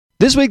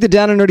This week, the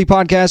Down and Nerdy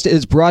podcast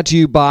is brought to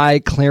you by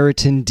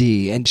Claritin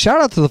D. And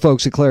shout out to the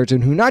folks at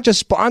Claritin who not just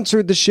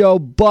sponsored the show,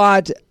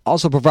 but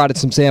also provided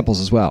some samples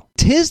as well.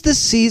 'Tis the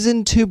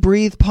season to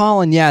breathe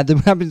pollen. Yeah,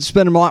 I've been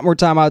spending a lot more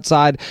time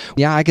outside.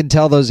 Yeah, I can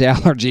tell those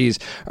allergies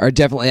are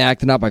definitely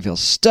acting up. I feel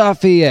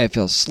stuffy. I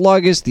feel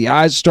sluggish. The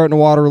eyes are starting to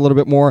water a little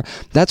bit more.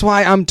 That's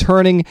why I'm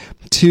turning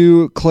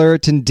to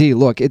Claritin D.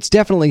 Look, it's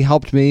definitely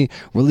helped me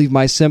relieve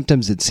my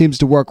symptoms. It seems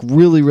to work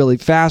really, really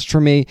fast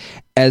for me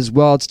as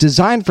well. It's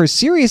designed for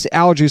serious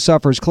allergy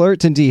sufferers.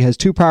 Claritin D has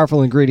two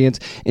powerful ingredients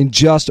in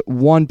just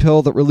one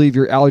pill that relieve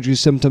your allergy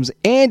symptoms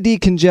and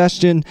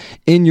decongestion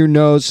in your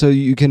nose so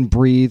you can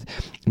breathe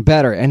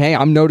better. And hey,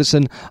 I'm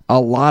noticing a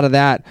lot of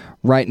that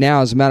right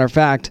now. As a matter of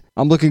fact,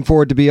 I'm looking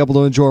forward to be able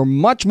to enjoy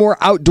much more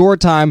outdoor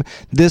time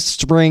this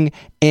spring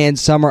and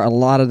summer. A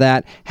lot of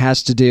that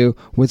has to do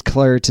with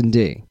Claritin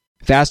D.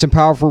 Fast and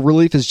powerful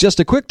relief is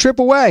just a quick trip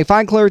away.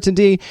 Find Claritin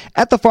D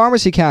at the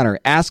pharmacy counter.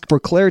 Ask for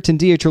Claritin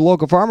D at your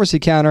local pharmacy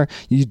counter.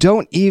 You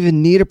don't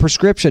even need a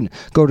prescription.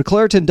 Go to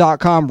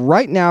Claritin.com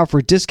right now for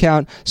a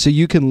discount so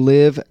you can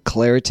live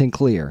Claritin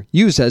Clear.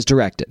 Use as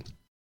directed.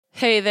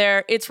 Hey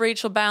there, it's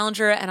Rachel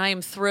Ballinger, and I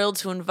am thrilled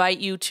to invite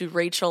you to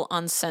Rachel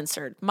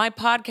Uncensored, my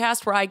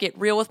podcast where I get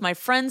real with my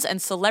friends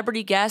and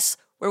celebrity guests,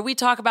 where we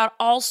talk about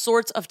all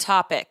sorts of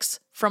topics.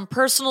 From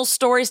personal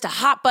stories to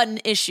hot-button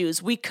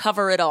issues, we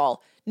cover it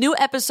all. New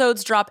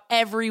episodes drop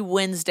every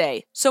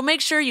Wednesday, so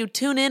make sure you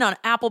tune in on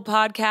Apple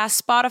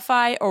Podcasts,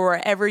 Spotify, or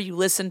wherever you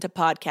listen to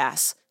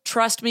podcasts.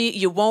 Trust me,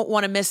 you won't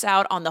want to miss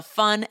out on the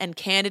fun and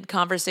candid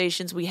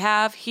conversations we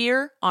have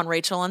here on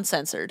Rachel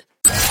Uncensored.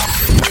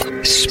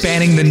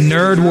 Spanning the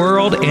nerd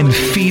world and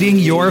feeding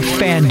your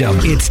fandom.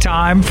 It's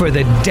time for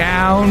the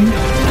Down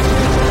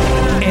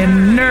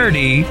and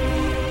Nerdy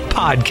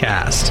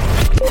podcast.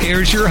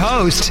 Here's your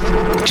host,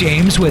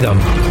 James Witham.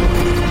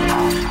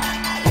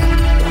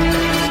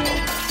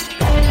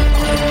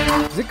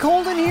 Is it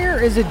cold in here,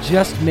 or is it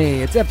just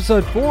me? It's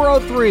episode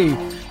 403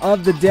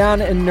 of the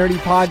Down and Nerdy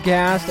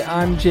podcast.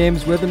 I'm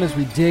James Witham as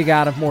we dig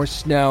out of more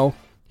snow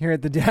here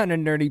at the Down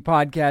and Nerdy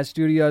podcast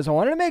studios. I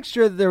wanted to make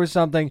sure that there was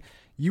something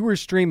you were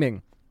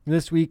streaming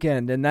this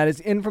weekend, and that is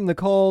In From the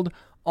Cold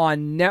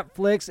on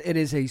Netflix. It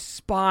is a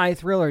spy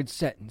thriller. It's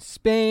set in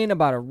Spain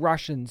about a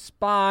Russian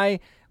spy.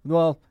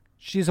 Well,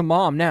 she's a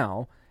mom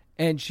now,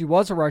 and she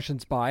was a Russian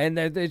spy, and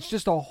it's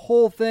just a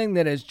whole thing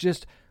that is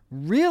just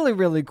really,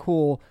 really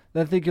cool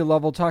that I think you'll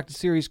love. We'll talk to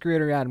series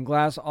creator Adam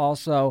Glass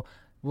also.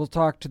 We'll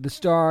talk to the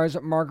stars,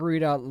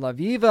 Margarita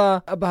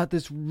Laviva, about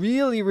this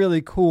really,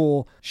 really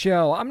cool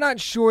show. I'm not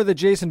sure that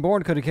Jason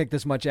Bourne could have kicked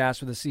this much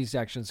ass with a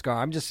C-section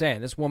scar. I'm just saying,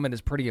 this woman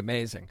is pretty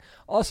amazing.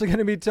 Also going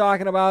to be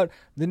talking about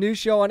the new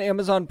show on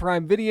Amazon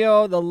Prime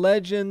Video, The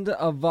Legend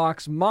of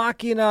Vox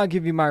Machina. I'll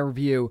give you my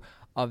review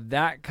of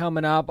that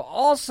coming up.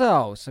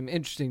 Also, some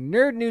interesting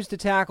nerd news to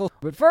tackle.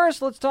 But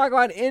first, let's talk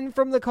about In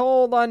From the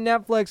Cold on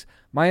Netflix.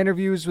 My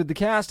interviews with the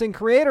cast and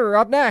creator are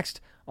up next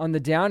on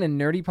the Down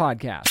and Nerdy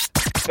podcast.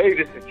 Hey,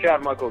 this is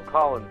Chad Michael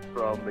Collins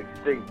from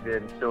Extinct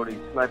and Sony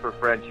Sniper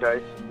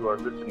franchise. You are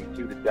listening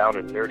to the Down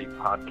and Nerdy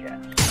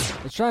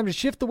podcast. It's time to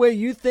shift the way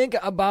you think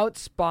about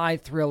spy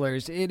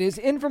thrillers. It is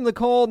In From the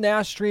Cold,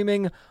 now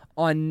streaming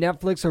on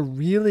Netflix, a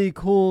really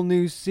cool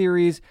new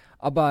series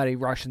about a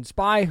Russian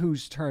spy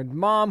who's turned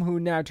mom, who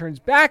now turns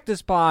back to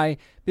spy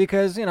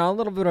because, you know, a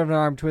little bit of an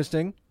arm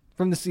twisting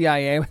from the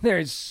CIA. There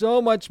is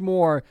so much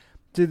more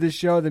to the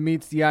show than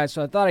meets the eye,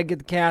 so I thought I'd get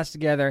the cast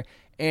together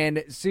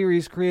and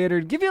series creator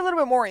give you a little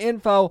bit more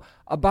info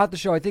about the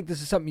show. I think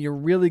this is something you're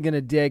really going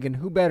to dig, and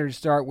who better to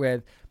start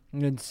with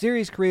than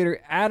series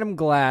creator Adam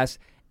Glass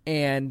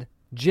and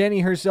Jenny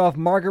herself,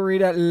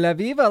 Margarita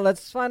Laviva.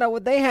 Let's find out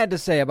what they had to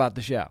say about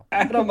the show.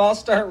 Adam, I'll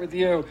start with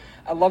you.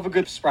 I love a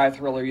good spy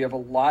thriller. You have a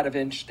lot of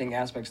interesting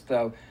aspects,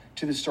 though,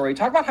 to the story.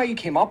 Talk about how you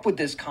came up with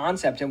this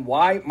concept and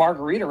why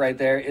Margarita right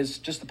there is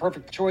just the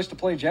perfect choice to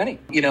play Jenny.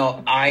 You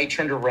know, I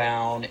turned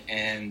around,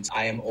 and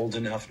I am old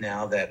enough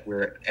now that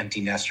we're empty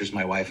nesters.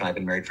 My wife and I have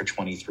been married for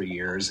 23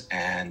 years,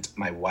 and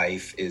my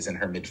wife is in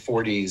her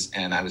mid-40s,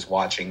 and I was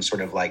watching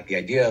sort of like the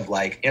idea of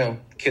like, you know,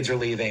 kids are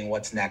leaving,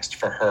 what's next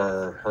for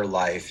her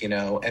life, you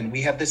know? And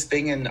we have this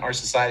thing in our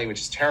society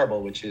which is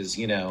terrible, which is,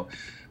 you know,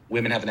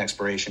 women have an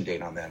expiration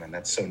date on them, and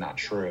that's so not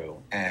true.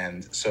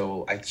 And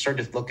so I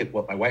started to look at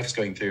what my wife's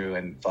going through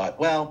and thought,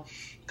 well,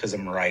 because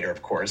I'm a writer,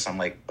 of course, I'm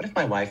like, what if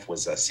my wife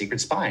was a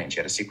secret spy and she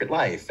had a secret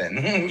life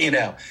and, you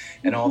know,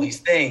 and all these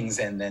things.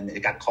 And then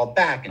it got called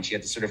back and she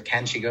had to sort of,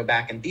 can she go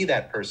back and be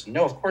that person?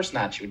 No, of course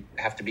not. She would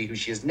have to be who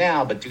she is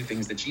now, but do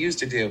things that she used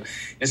to do. And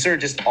it sort of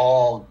just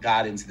all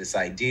got into this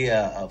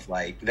idea of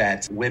like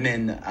that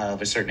women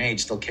of a certain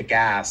age still kick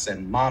ass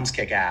and moms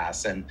kick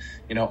ass and,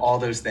 you know, all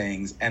those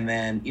things. And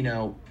then, you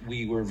know,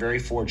 we were very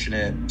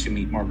fortunate to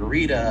meet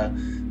Margarita,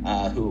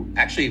 who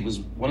actually was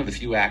one of the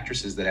few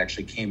actresses that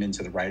actually came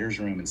into the writer's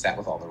room and sat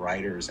with all the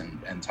writers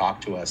and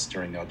talked to us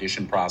during the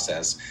audition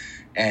process.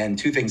 And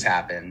two things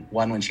happened.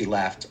 One, when she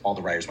left, all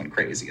the writers went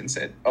crazy and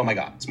said, oh my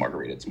God, it's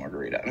Margarita, it's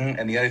Margarita.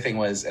 And the other thing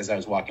was, as I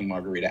was walking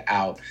Margarita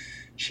out,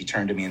 she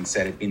turned to me and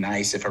said, it'd be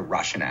nice if a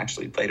Russian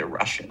actually played a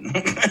Russian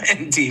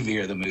in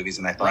TV or the movies.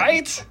 And I thought,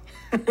 Right?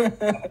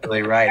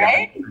 Absolutely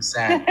right,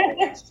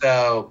 100%.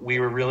 So we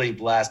were really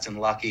blessed and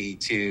lucky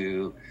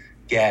to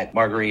get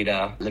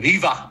Margarita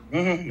Leviva,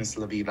 Miss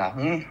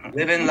Leviva,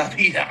 living La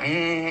Vida,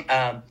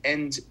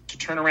 and to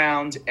turn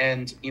around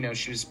and, you know,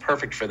 she was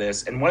perfect for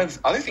this. And one of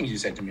the other things you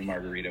said to me,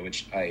 Margarita,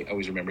 which I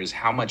always remember, is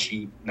how much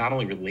you not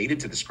only related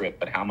to the script,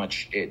 but how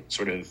much it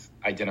sort of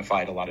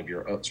identified a lot of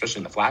your, especially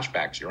in the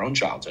flashbacks, your own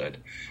childhood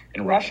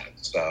in Russia.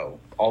 So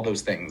all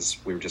those things,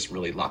 we were just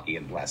really lucky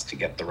and blessed to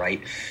get the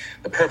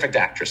perfect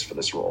actress for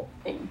this role.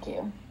 Thank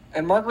you.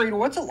 And Margarita,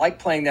 what's it like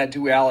playing that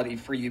duality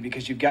for you?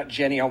 Because you've got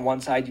Jenny on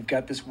one side, you've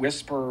got this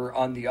Whisperer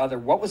on the other.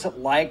 What was it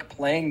like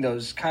playing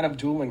those kind of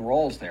dueling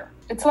roles there?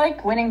 It's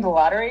like winning the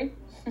lottery,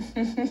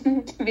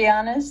 to be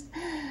honest,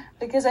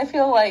 because I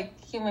feel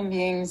like human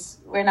beings,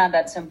 we're not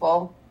that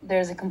simple.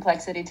 There's a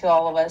complexity to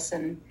all of us,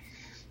 and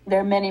there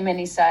are many,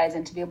 many sides,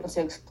 and to be able to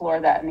explore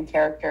that in a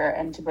character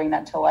and to bring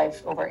that to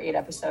life over 8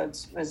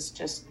 episodes was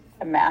just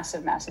a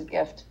massive, massive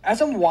gift.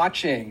 As I'm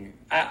watching,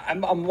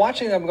 I'm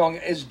watching, I'm going,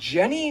 is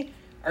Jenny...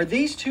 Are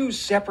these two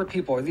separate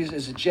people?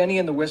 Is it Jenny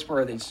and the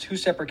Whisperer? Are these two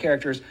separate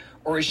characters?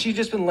 Or has she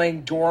just been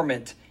laying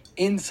dormant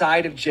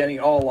inside of Jenny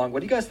all along?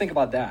 What do you guys think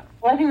about that?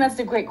 Well, I think that's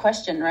a great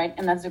question, right?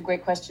 And that's a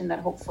great question that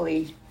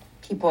hopefully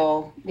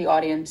people, the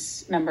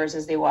audience members,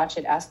 as they watch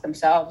it, ask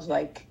themselves,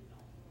 like,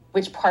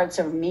 which parts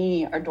of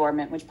me are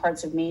dormant? Which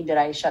parts of me did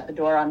I shut the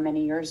door on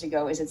many years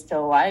ago? Is it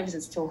still alive? Is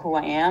it still who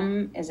I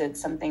am? Is it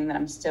something that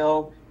I'm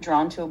still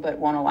drawn to but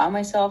won't allow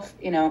myself?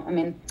 You know, I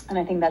mean, and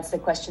I think that's the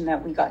question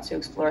that we got to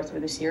explore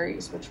through the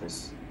series, which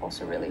was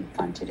also really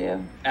fun to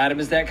do. Adam,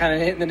 is that kind of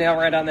hitting the nail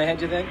right on the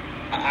head, you think?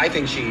 I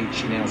think she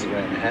nails it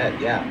right on the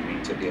head, yeah. I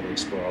mean, to be able to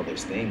explore all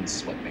those things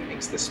is what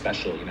makes this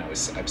special. You know,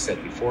 as I've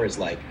said before, is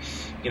like,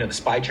 you know, the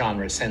spy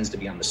genre tends to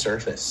be on the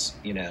surface,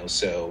 you know,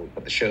 so,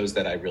 but the shows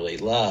that I really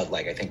love,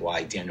 like I think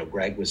why Daniel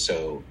Craig was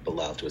so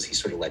beloved was he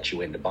sort of let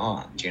you into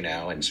Bond, you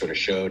know, and sort of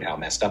showed how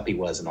messed up he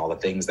was and all the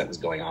things that was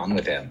going on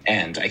with him.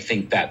 And I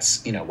think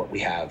that's, you know, what we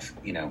have,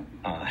 you know,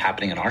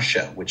 happening in our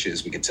show, which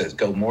is we get to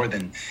go more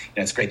than, you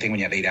know, it's a great thing when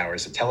you have 8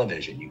 hours of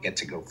television, you get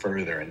to go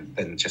further and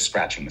than just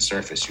scratching the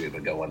surface. You're able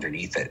to go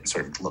underneath it and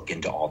sort of look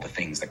into all the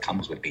things that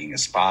comes with being a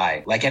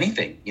spy, like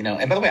anything, you know.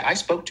 And by the way, I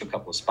spoke to a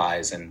couple of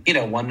spies, and, you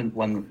know,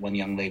 one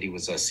young lady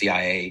was a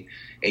CIA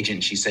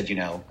agent. She said, you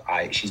know,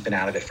 she's been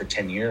out of it for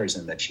 10 years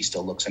and that she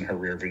still looks in her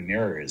rearview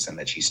mirrors and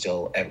that she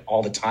still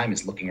all the time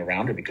is looking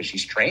around her because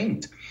she's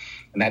trained.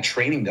 And that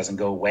training doesn't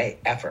go away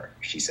ever,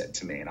 she said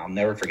to me. And I'll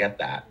never forget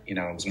that. You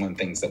know, it was one of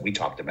the things that we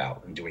talked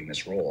about in doing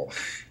this role.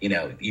 You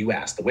know, you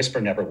asked, the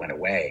Whisper never went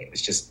away. It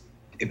was just,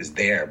 it was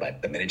there.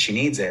 But the minute she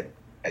needs it,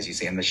 as you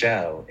see in the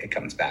show, it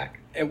comes back.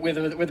 And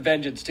with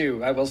vengeance,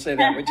 too. I will say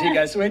that. Wait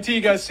till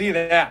you guys see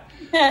that.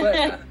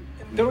 But,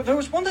 there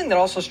was one thing that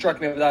also struck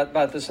me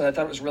about this, and I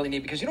thought it was really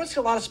neat, because you don't see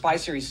a lot of spy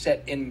series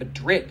set in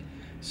Madrid.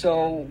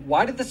 So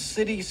why did the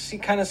city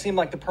kind of seem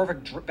like the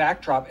perfect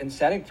backdrop and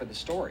setting for the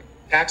story?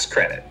 Tax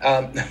credit.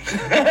 That's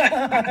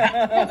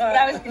what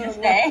I was going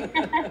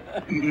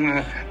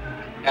to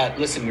say.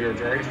 Listen, we were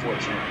very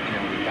fortunate. You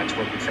know, we got to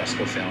work with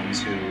Fresco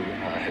Films, who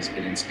has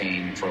been in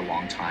Spain for a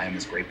long time.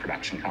 It's a great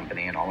production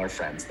company, and all our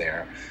friends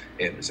there.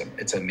 It's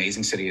an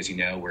amazing city, as you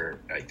know, where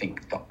I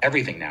think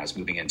everything now is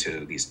moving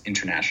into these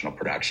international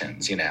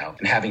productions, you know.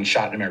 And having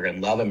shot in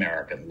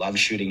America and love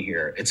shooting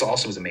here, it's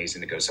also was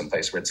amazing to go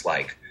someplace where it's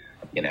like,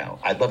 you know,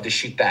 I'd love to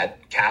shoot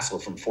that castle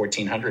from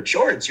 1400.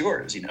 Sure, it's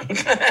yours, you know.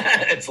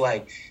 It's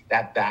like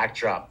that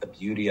backdrop, the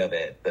beauty of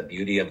it, the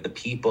beauty of the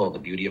people, the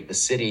beauty of the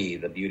city,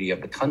 the beauty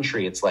of the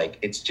country. It's like,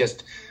 it's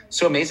just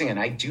so amazing. And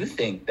I do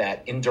think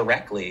that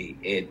indirectly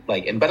it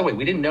like, and by the way,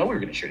 we didn't know we were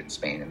going to shoot in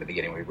Spain in the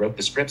beginning. We wrote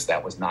the scripts.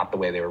 That was not the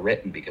way they were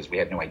written because we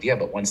had no idea.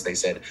 But once they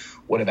said,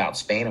 what about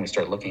Spain? And we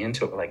started looking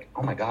into it, we're like,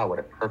 oh my God, what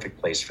a perfect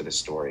place for this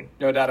story.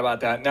 No doubt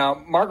about that.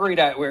 Now,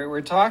 Margarita,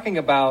 we're talking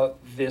about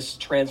this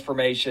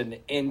transformation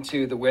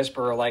into the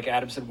Whisperer, like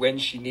Adam said, when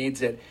she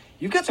needs it.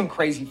 You've got some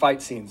crazy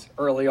fight scenes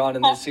early on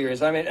in this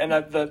series. I mean, and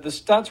the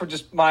stunts were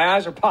just, my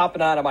eyes are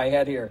popping out of my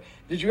head here.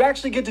 Did you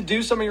actually get to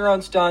do some of your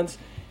own stunts?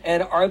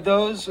 And are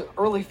those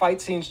early fight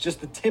scenes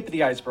just the tip of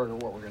the iceberg, or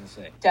what we're going to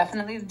say?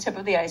 Definitely the tip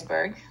of the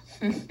iceberg.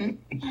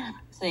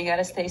 So you got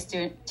to stay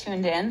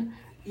tuned in.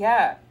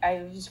 Yeah,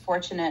 I was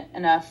fortunate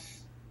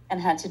enough and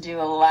had to do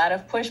a lot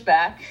of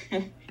pushback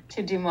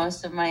to do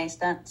most of my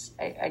stunts.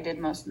 I did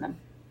most of them.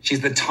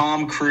 She's the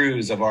Tom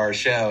Cruise of our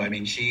show. I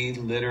mean, she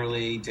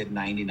literally did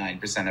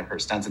 99% of her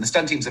stunts. And the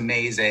stunt team's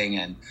amazing.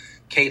 And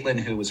Caitlin,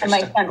 who was her and my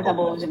stunt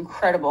double was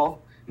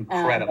incredible.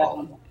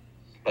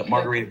 But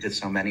Margarita did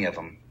so many of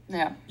them.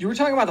 Yeah. You were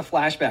talking about the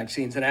flashback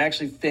scenes, and I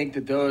actually think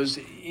that those,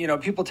 you know,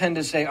 people tend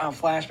to say, oh,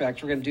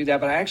 flashbacks, we're going to do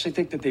that. But I actually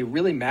think that they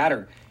really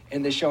matter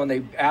in this show, and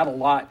they add a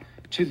lot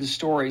to the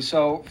story.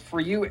 So for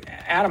you,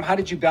 Adam, how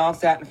did you balance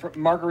that? And for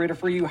Margarita,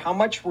 for you, how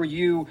much were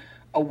you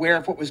aware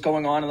of what was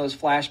going on in those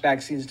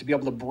flashback scenes to be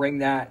able to bring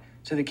that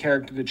to the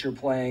character that you're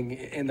playing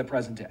in the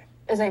present day?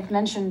 as I've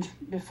mentioned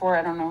before,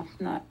 I don't know,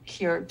 not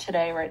here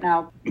today, right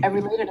now, I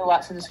related a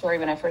lot to the story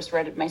when I first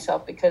read it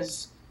myself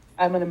because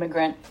I'm an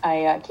immigrant.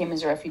 I came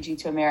as a refugee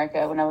to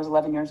America when I was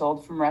 11 years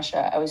old from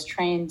Russia. I was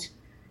trained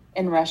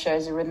in Russia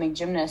as a rhythmic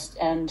gymnast,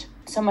 and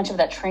so much of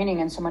that training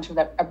and so much of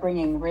that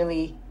upbringing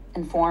really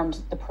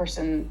informed the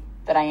person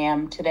that I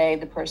am today,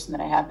 the person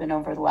that I have been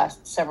over the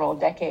last several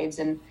decades,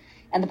 and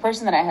the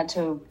person that I had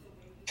to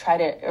try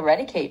to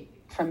eradicate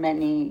for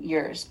many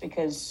years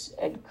because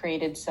it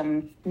created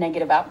some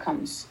negative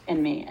outcomes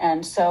in me.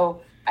 And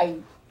so I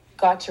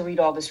got to read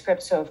all the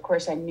scripts. So of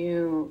course I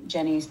knew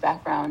Jenny's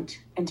background,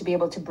 and to be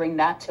able to bring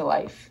that to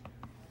life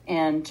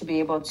and to be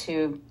able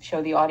to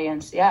show the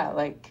audience,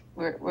 like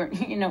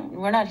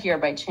we're not here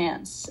by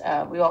chance.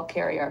 We all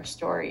carry our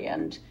story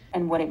and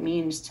what it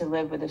means to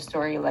live with a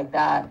story like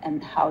that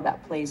and how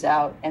that plays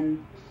out.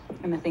 And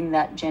the thing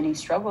that Jenny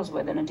struggles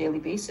with on a daily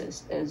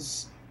basis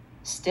is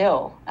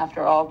still,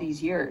 after all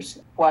these years,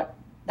 what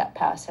that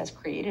past has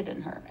created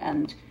in her,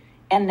 and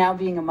now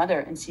being a mother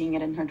and seeing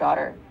it in her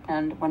daughter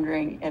and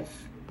wondering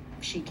if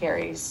she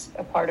carries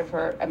a part of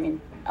her. I mean,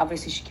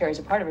 obviously she carries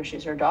a part of her,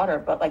 she's her daughter,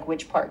 but like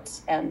which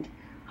parts and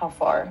how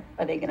far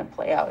are they going to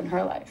play out in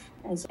her life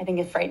is, I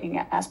think, a frightening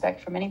aspect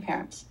for many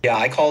parents. Yeah,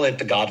 I call it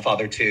The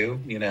Godfather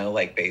 2,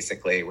 like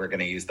basically we're going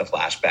to use the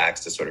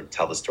flashbacks to sort of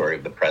tell the story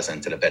of the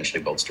present, and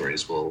eventually both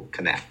stories will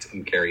connect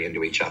and carry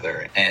into each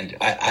other. And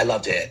I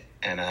loved it.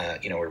 And,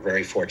 we're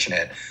very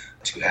fortunate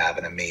to have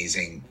an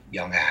amazing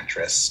young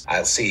actress.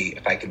 I'll see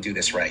if I can do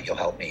this right. You'll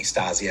help me.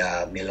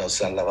 Stasia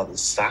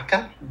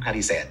Miloslavsky? How do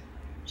you say it?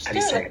 How do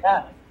you say it?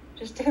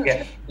 Just do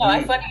it. No,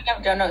 I funny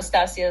enough don't know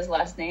Stasia's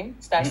last name.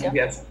 Stasia?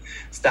 Yes.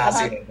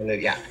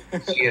 Stasia, yeah.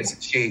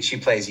 She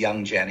plays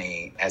young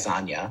Jenny as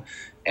Anya.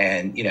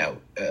 And,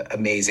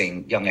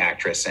 amazing young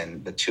actress,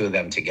 and the two of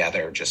them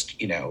together just,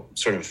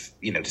 sort of,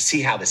 to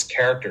see how this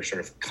character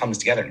sort of comes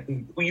together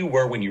and who you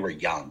were when you were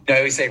young. I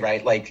always say,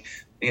 right, like,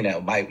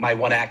 my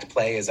one act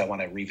play is I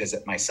want to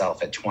revisit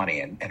myself at 20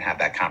 and have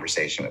that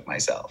conversation with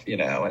myself,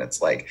 and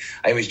it's like,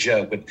 I always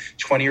joke, would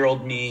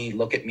 20-year-old me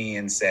look at me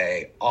and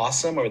say,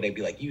 awesome, or they'd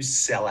be like, you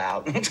sell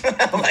out. like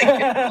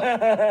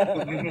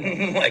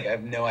I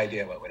have no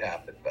idea what would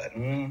happen, but.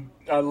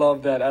 I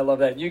love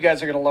that. You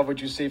guys are going to love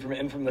what you see from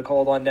In From the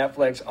Cold on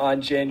Netflix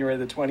on January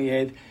the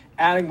 28th.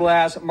 Adam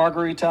Glass,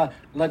 Margarita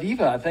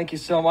Leviva, thank you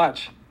so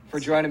much for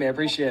joining me. I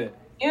appreciate it.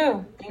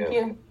 Thank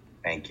you.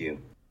 Thank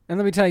you. And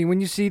let me tell you, when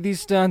you see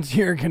these stunts,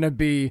 you're going to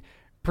be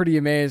pretty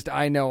amazed.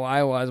 I know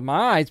I was.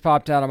 My eyes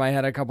popped out of my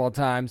head a couple of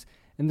times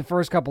in the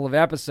first couple of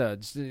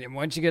episodes.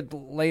 Once you get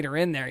later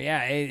in there,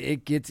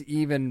 it gets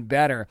even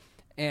better.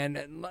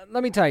 And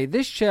let me tell you,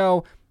 this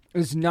show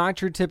is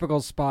not your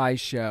typical spy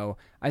show.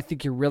 I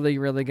think you're really,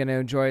 really going to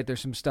enjoy it. There's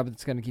some stuff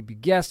that's going to keep you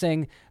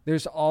guessing.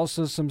 There's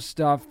also some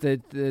stuff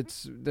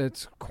that's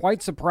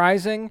quite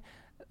surprising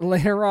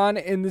later on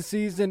in the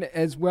season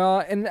as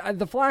well. And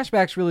the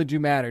flashbacks really do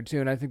matter too,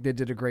 and I think they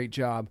did a great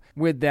job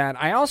with that.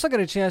 I also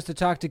got a chance to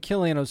talk to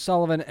Killian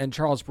O'Sullivan and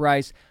Charles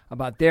Bryce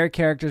about their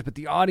characters, but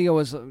the audio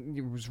was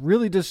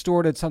really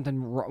distorted.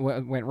 Something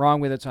went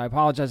wrong with it, so I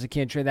apologize. I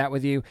can't share that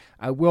with you.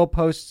 I will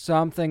post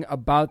something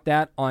about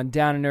that on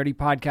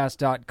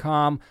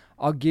downandnerdypodcast.com.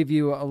 I'll give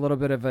you a little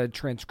bit of a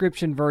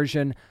transcription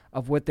version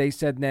of what they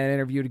said in that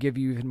interview to give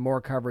you even more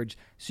coverage,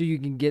 so you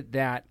can get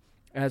that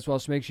as well.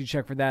 So make sure you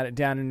check for that at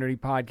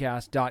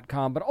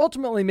downandnerdypodcast.com. But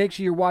ultimately, make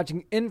sure you're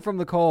watching In From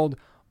the Cold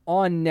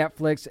on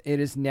Netflix. It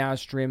is now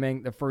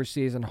streaming the first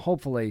season.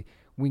 Hopefully,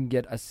 we can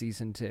get a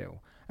season 2.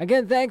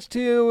 Again, thanks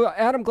to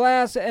Adam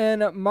Glass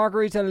and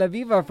Margarita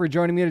Leviva for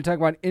joining me to talk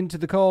about Into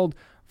the Cold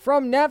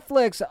from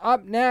Netflix.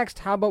 Up next,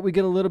 how about we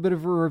get a little bit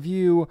of a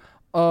review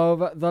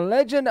of The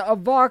Legend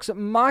of Vox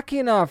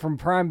Machina from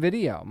Prime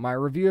Video. My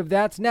review of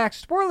that's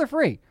next,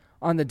 spoiler-free,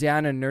 on the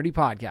Down and Nerdy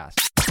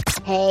Podcast.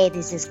 Hey,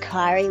 this is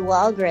Kari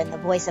Wahlgren, the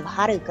voice of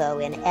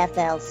Haruko in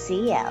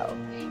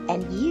FLCL,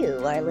 and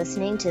you are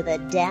listening to the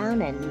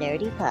Down and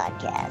Nerdy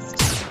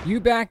Podcast. You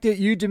backed it,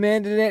 you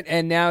demanded it,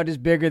 and now it is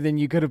bigger than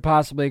you could have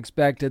possibly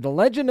expected. The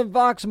Legend of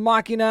Vox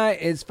Machina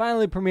is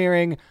finally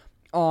premiering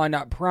on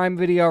Prime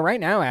Video right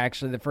now,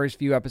 actually. The first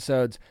few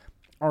episodes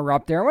are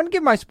up there. I want to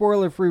give my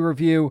spoiler-free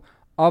review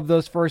of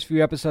those first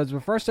few episodes,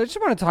 but first I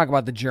just want to talk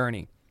about the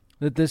journey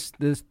that this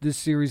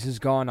series has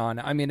gone on.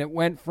 I mean, it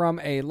went from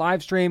a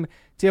live stream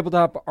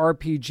tabletop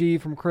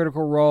RPG from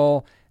Critical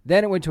Role,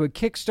 then it went to a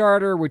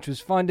Kickstarter, which was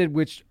funded,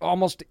 which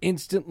almost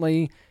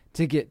instantly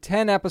to get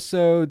 10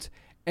 episodes,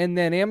 and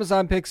then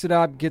Amazon picks it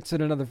up, gets it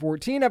another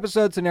 14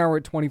 episodes, and now we're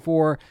at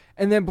 24.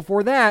 And then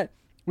before that,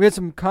 we had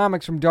some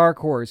comics from Dark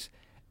Horse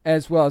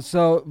as well.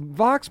 So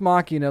Vox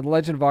Machina, The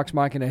Legend of Vox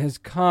Machina, has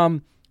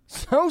come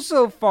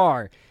so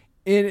far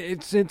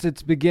since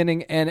its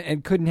beginning,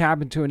 and couldn't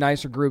happen to a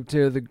nicer group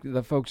too.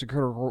 The folks at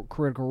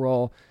Critical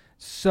Role,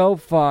 so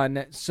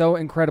fun, so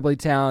incredibly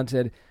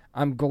talented.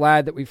 I'm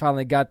glad that we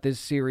finally got this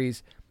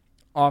series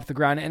off the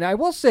ground. And I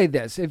will say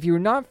this: if you're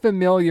not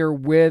familiar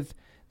with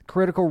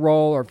Critical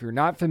Role, or if you're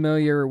not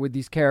familiar with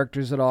these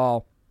characters at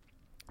all,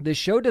 the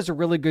show does a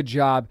really good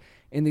job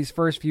in these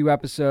first few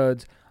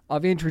episodes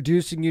of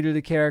introducing you to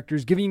the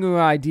characters, giving you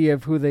an idea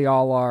of who they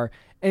all are,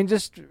 and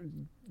just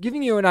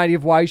giving you an idea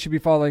of why you should be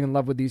falling in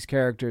love with these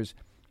characters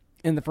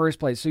in the first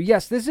place. So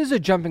yes, this is a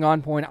jumping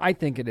on point. I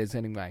think it is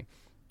anyway,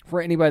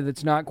 for anybody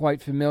that's not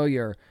quite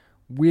familiar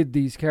with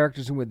these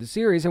characters and with the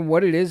series. And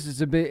what it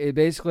is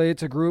basically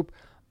it's a group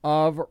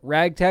of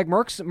ragtag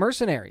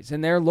mercenaries,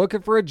 and they're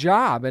looking for a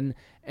job, and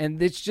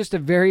it's just a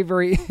very,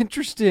 very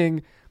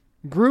interesting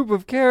group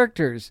of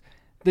characters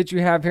that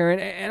you have here.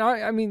 And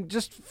I mean,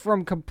 just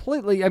from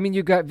completely, I mean,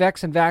 you've got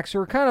Vex and Vax, who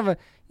are kind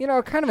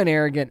of an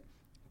arrogant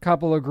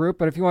couple of group,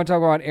 but if you want to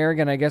talk about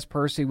arrogant, I guess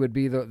Percy would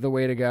be the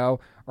way to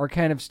go, or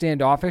kind of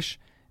standoffish,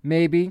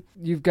 maybe.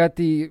 You've got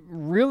the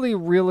really,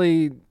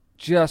 really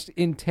just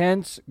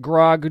intense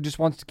Grog, who just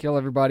wants to kill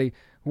everybody,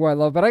 who I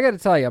love. But I got to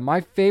tell you,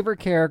 my favorite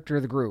character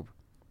of the group,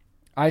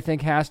 I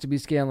think, has to be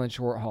Scanlan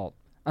Shorthalt.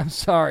 I'm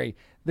sorry.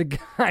 The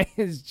guy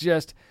is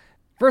just,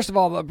 first of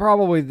all,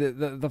 probably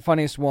the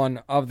funniest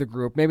one of the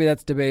group. Maybe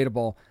that's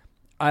debatable.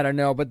 I don't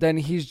know. But then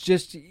he's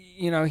just,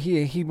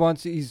 he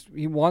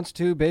wants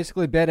to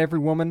basically bet every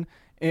woman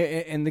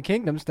in the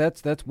kingdoms.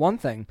 That's one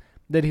thing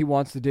that he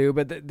wants to do.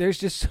 But there's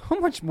just so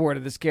much more to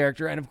this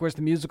character. And, of course,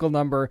 the musical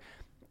number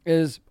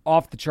is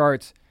off the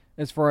charts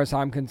as far as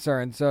I'm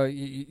concerned. So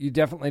you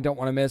definitely don't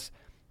want to miss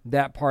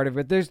that part of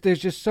it. There's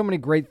just so many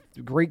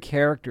great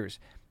characters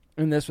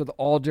in this, with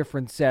all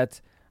different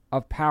sets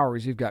of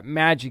powers. You've got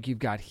magic, you've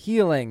got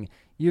healing,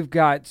 you've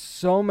got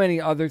so many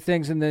other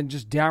things, and then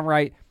just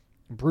downright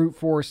brute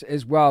force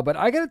as well. But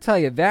I got to tell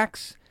you,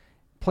 Vex,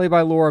 played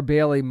by Laura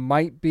Bailey,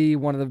 might be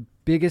one of the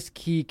biggest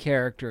key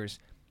characters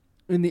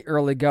in the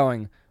early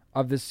going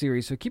of this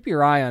series. So keep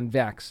your eye on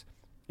Vex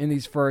in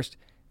these first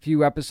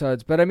few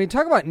episodes. But I mean,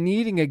 talk about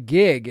needing a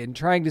gig and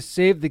trying to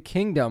save the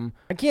kingdom.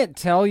 I can't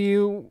tell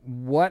you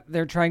what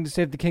they're trying to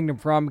save the kingdom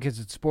from, because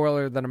it's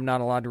spoiler that I'm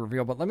not allowed to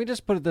reveal. But let me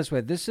just put it this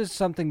way. This is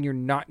something you're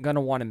not going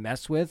to want to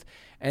mess with.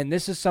 And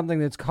this is something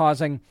that's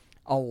causing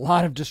a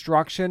lot of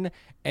destruction,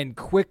 and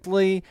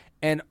quickly,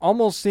 and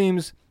almost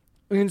seems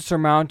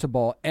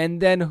insurmountable.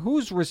 And then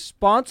who's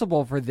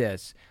responsible for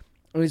this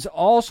is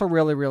also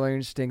really, really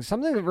interesting.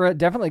 Something that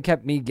definitely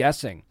kept me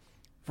guessing,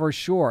 for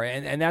sure.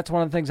 And that's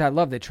one of the things I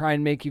love. They try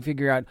and make you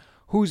figure out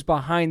who's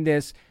behind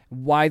this,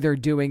 why they're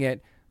doing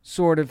it,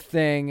 sort of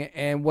thing,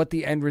 and what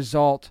the end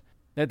result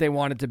that they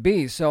want it to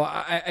be. So,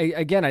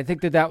 I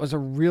think that was a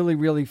really,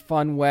 really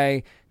fun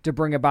way to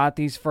bring about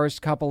these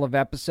first couple of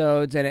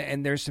episodes.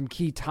 And there's some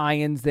key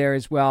tie-ins there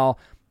as well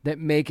that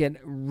make it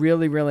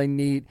really, really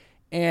neat.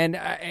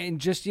 And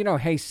just,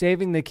 hey,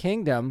 saving the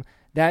kingdom,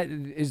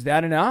 is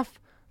that enough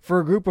for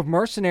a group of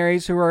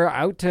mercenaries who are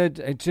out to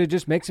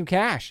just make some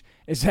cash?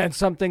 Is that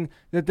something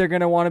that they're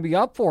going to want to be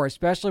up for,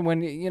 especially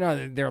when,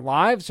 their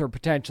lives are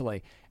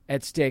potentially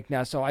at stake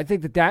now? So I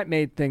think that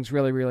made things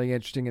really, really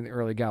interesting in the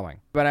early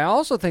going. But I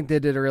also think they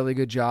did a really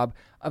good job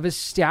of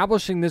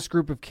establishing this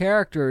group of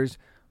characters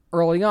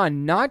early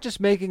on, not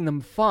just making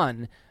them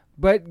fun,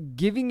 but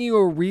giving you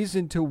a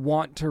reason to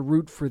want to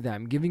root for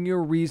them, giving you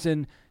a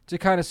reason to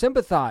kind of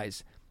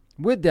sympathize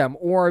with them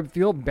or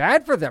feel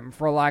bad for them,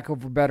 for lack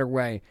of a better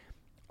way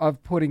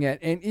of putting it.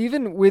 And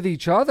even with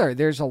each other,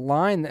 there's a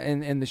line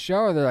in the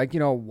show, they're like,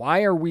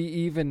 why are we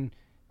even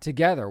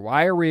together?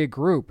 Why are we a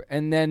group?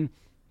 And then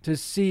to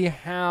see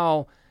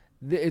how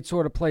it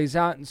sort of plays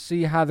out and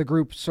see how the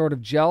group sort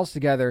of gels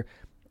together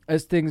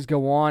as things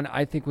go on,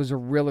 I think was a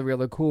really,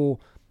 really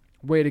cool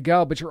way to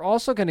go. But you're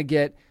also going to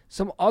get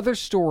some other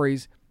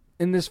stories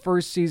in this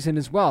first season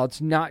as well.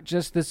 It's not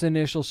just this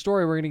initial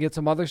story. We're going to get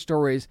some other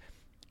stories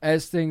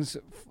as things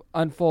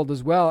unfold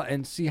as well,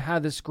 and see how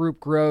this group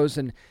grows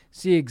and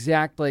see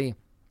exactly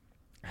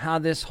how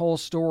this whole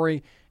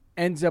story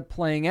ends up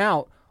playing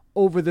out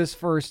over this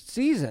first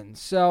season.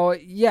 So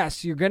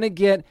yes, you're going to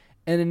get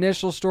an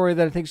initial story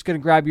that I think is going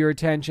to grab your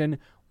attention.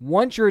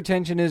 Once your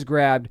attention is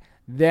grabbed,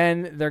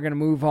 then they're going to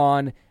move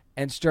on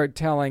and start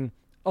telling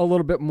a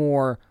little bit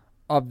more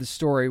of the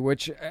story,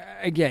 which,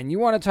 again, you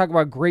want to talk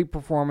about great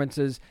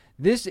performances.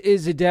 This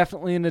is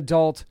definitely an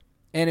adult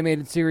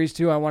animated series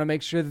too. I want to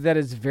make sure that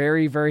is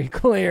very, very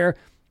clear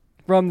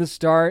from the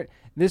start.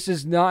 This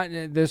is not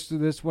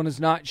this one is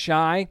not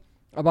shy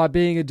about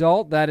being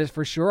adult. That is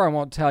for sure. I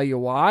won't tell you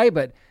why,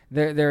 but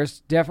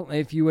there's definitely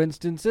a few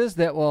instances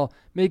that will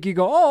make you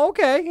go, "Oh,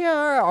 okay,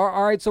 yeah,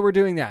 all right." So we're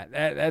doing that.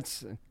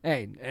 That's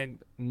hey, and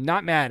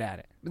not mad at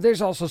it. But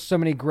there's also so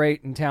many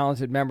great and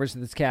talented members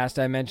of this cast.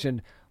 I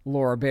mentioned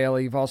Laura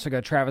Bailey. You've also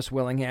got Travis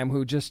Willingham,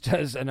 who just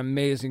does an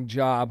amazing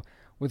job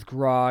with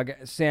Grog.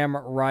 Sam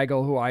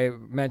Riegel, who I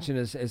mentioned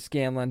as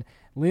Scanlan.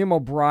 Liam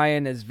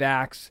O'Brien as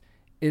Vax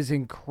is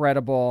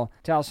incredible.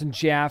 Taliesin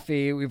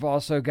Jaffe. We've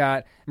also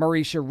got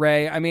Marisha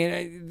Ray. I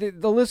mean,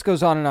 the list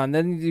goes on and on.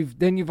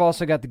 Then you've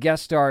also got the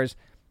guest stars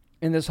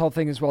in this whole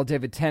thing as well.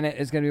 David Tennant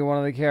is going to be one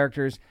of the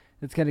characters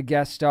that's going to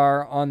guest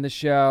star on the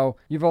show.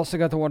 You've also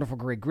got the wonderful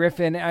Greg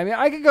Griffin. I mean,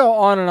 I could go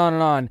on and on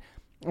and on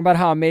about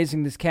how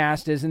amazing this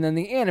cast is. And then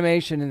the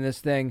animation in this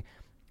thing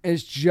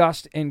is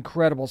just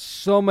incredible.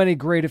 So many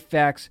great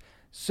effects.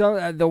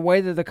 So the way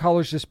that the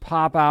colors just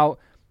pop out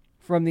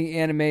from the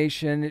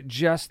animation,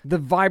 just the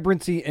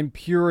vibrancy and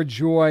pure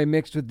joy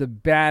mixed with the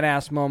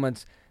badass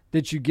moments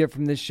that you get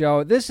from this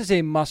show. This is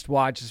a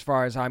must-watch as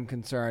far as I'm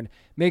concerned.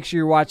 Make sure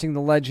you're watching The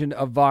Legend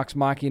of Vox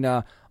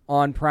Machina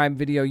on Prime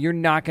Video. You're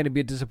not going to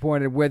be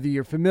disappointed whether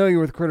you're familiar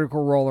with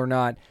Critical Role or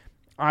not.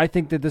 I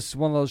think that this is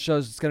one of those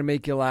shows that's going to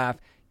make you laugh,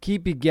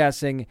 keep you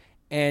guessing,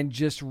 and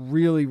just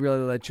really,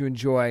 really let you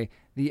enjoy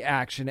the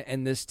action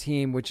and this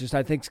team, which is,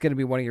 I think, is going to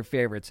be one of your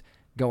favorites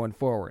going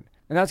forward.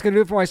 And that's going to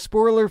do it for my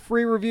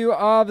spoiler-free review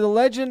of The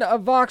Legend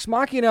of Vox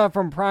Machina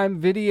from Prime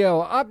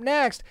Video. Up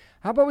next,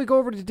 how about we go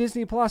over to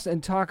Disney Plus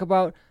and talk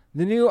about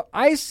the new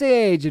Ice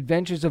Age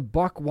Adventures of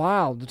Buck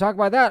Wild. To talk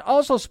about that,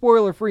 also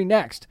spoiler-free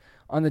next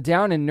on the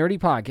Down and Nerdy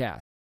Podcast.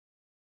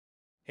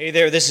 Hey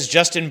there, this is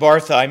Justin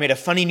Bartha. I made a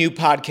funny new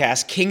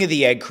podcast, King of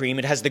the Egg Cream.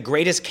 It has the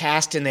greatest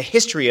cast in the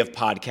history of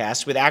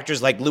podcasts with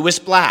actors like Louis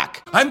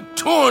Black. I'm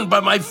torn by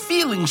my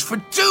feelings for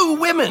two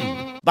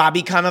women.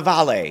 Bobby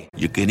Cannavale.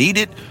 You can eat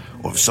it,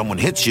 or if someone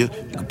hits you,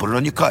 you can put it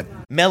on your cut.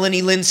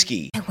 Melanie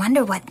Linsky. I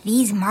wonder what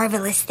these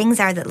marvelous things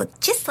are that look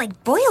just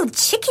like boiled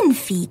chicken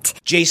feet.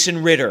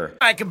 Jason Ritter.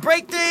 I can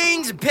break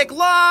things and pick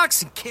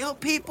locks and kill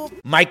people.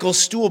 Michael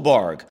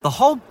Stuhlbarg. The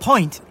whole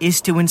point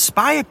is to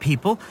inspire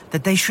people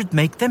that they should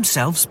make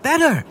themselves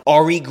better.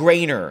 Ari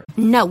Grainer.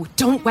 No,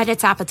 don't whet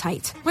its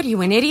appetite. What are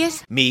you, an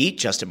idiot? Me,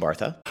 Justin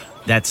Bartha.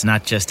 That's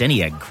not just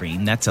any egg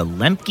cream, that's a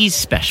Lemke's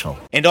special.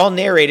 And all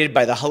narrated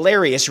by the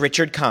hilarious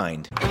Richard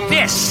Kind.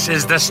 This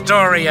is the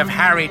story of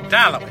Harry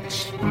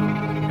Dalowitz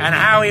and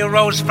how he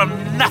rose from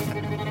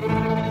nothing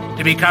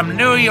to become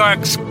New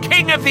York's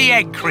King of the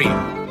Egg Cream.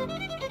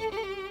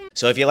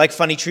 So if you like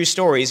funny true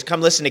stories,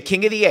 come listen to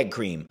King of the Egg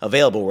Cream,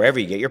 available wherever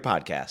you get your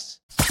podcasts.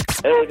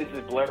 Hey, this is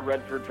Blair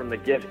Redford from The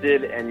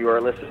Gifted, and you are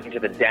listening to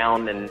the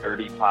Down and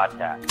Nerdy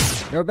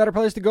Podcast. No better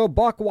place to go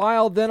buck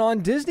wild than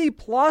on Disney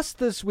Plus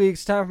this week.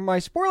 It's time for my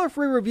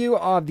spoiler-free review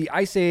of the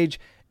Ice Age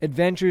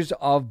Adventures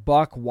of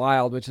Buck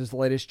Wild, which is the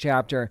latest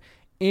chapter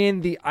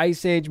in the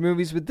Ice Age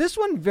movies. But this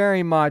one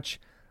very much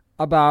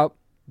about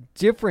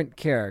different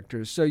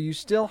characters. So you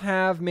still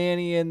have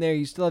Manny in there,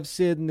 you still have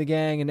Sid and the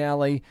gang and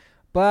Ellie,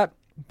 but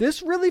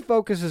this really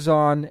focuses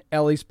on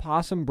Ellie's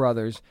possum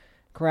brothers,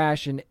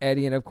 Crash and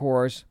Eddie, and of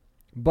course,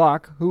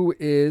 Buck, who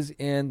is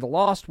in the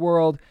Lost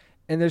World,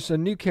 and there's a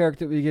new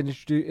character that we get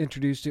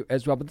introduced to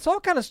as well. But this all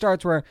kind of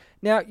starts where,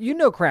 now, you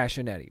know Crash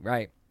and Eddie,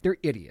 right? They're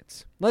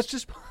idiots. Let's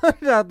just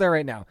put it out there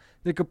right now.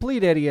 They're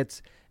complete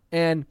idiots,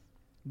 and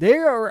they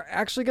are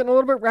actually getting a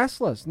little bit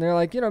restless. And they're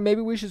like,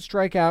 maybe we should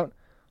strike out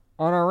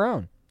on our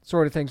own,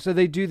 sort of thing. So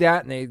they do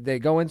that, and they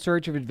go in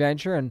search of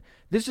adventure. And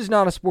this is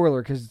not a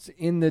spoiler because it's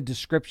in the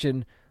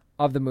description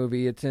of the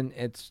movie.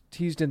 It's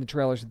teased in the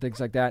trailers and things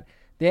like that.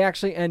 They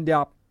actually end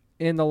up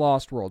in the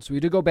Lost World. So we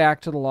do go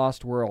back to the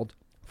Lost World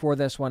for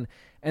this one,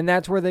 and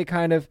that's where they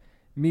kind of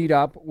meet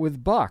up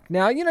with Buck.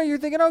 Now, you're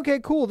thinking, okay,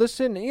 cool, this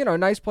is, a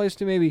nice place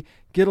to maybe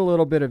get a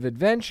little bit of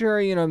adventure,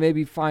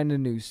 maybe find a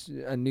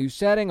new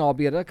setting,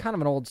 albeit a kind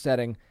of an old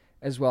setting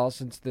as well,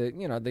 since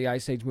the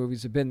Ice Age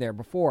movies have been there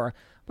before.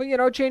 But,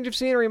 a change of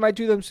scenery might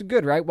do them some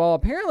good, right? Well,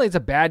 apparently it's a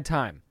bad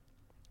time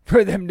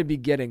for them to be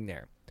getting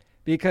there,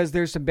 because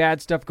there's some bad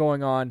stuff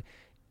going on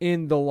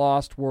in the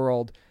Lost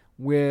World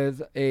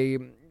with a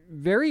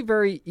very,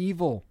 very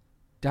evil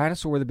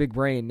dinosaur with a big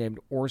brain named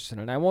Orson.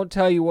 And I won't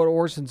tell you what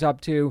Orson's up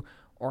to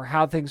or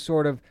how things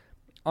sort of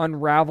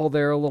unravel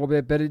there a little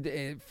bit. But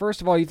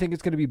first of all, you think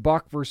it's going to be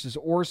Buck versus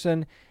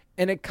Orson,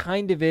 and it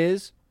kind of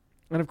is.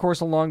 And of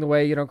course, along the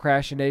way,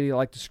 Crash and Eddie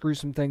like to screw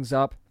some things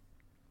up,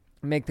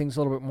 make things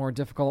a little bit more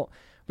difficult.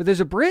 But there's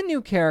a brand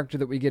new character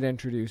that we get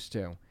introduced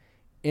to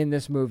in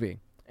this movie,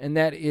 and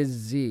that is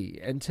Z.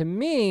 And to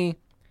me,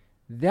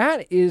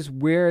 that is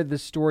where the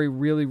story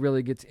really,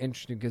 really gets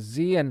interesting, because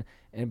Z and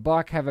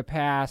Buck have a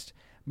past,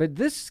 but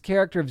this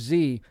character of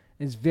Z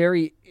is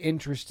very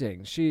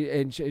interesting.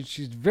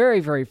 She's very,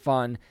 very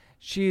fun.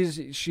 She's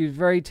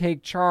very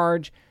take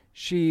charge.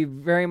 She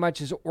very much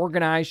is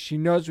organized. She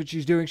knows what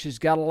she's doing. She's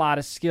got a lot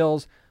of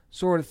skills,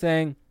 sort of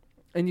thing.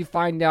 And you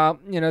find out,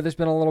 there's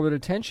been a little bit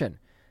of tension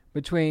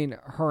between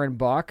her and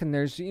Buck, and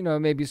there's,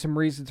 maybe some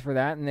reasons for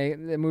that, and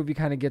the movie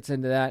kind of gets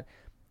into that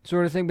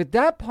sort of thing. But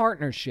that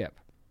partnership,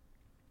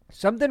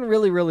 something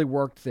really, really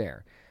worked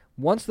there.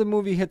 Once the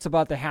movie hits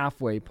about the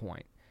halfway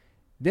point,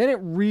 then it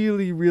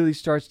really, really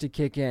starts to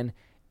kick in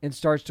and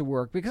starts to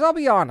work. Because I'll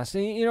be honest,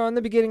 in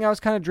the beginning I was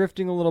kind of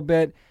drifting a little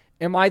bit.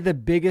 Am I the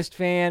biggest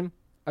fan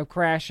of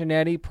Crash and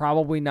Eddie?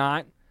 Probably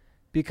not,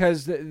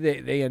 because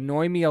they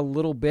annoy me a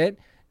little bit.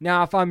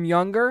 Now, if I'm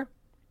younger,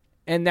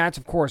 and that's,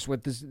 of course, who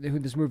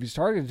this movie's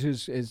targeted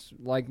to is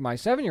like my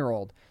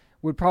 7-year-old,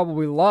 would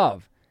probably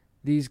love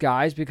these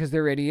guys because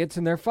they're idiots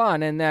and they're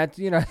fun, and that,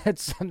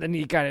 that's something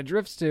he kind of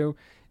drifts to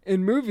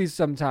in movies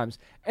sometimes.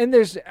 And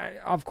there's,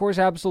 of course,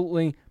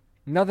 absolutely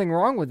nothing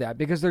wrong with that,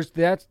 because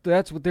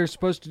that's what they're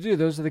supposed to do.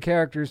 Those are the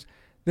characters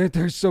that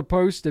they're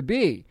supposed to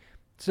be.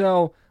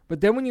 So,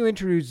 but then when you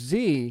introduce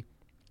Z,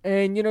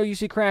 and, you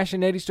see Crash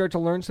and Eddie start to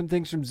learn some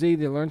things from Z,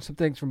 they learn some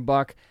things from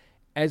Buck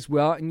as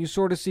well, and you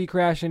sort of see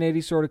Crash and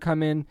Eddie sort of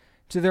come in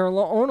to their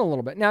own a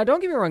little bit. Now, don't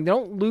get me wrong. They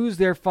don't lose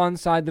their fun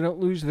side. They don't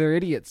lose their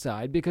idiot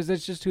side because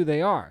that's just who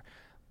they are.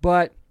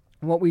 But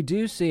what we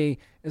do see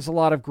is a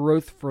lot of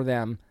growth for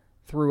them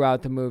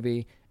throughout the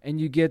movie. And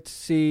you get to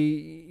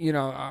see,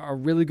 a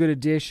really good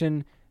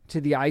addition to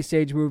the Ice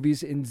Age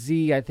movies. In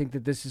Z, I think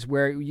that this is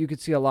where you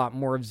could see a lot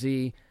more of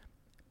Z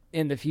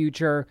in the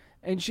future.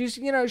 And she's,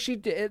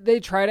 they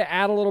try to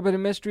add a little bit of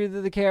mystery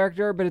to the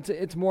character, but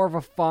it's more of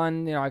a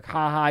fun, like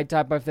ha-ha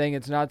type of thing.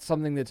 It's not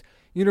something that's,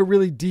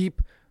 really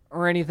deep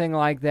or anything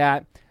like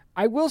that.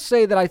 I will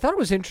say that I thought it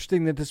was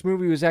interesting that this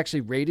movie was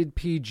actually rated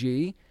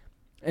PG,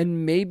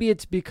 and maybe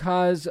it's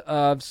because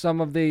of some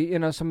of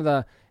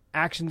the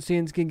action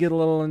scenes can get a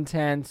little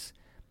intense,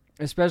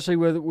 especially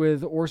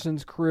with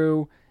Orson's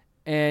crew,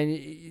 and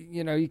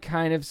you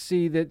kind of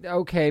see that,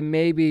 okay,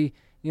 maybe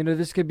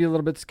this could be a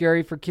little bit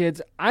scary for kids.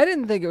 I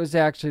didn't think it was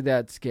actually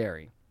that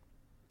scary,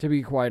 to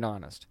be quite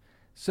honest.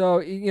 So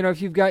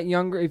if you've got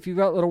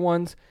little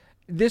ones,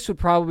 this would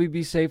probably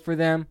be safe for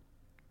them.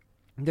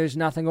 There's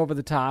nothing over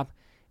the top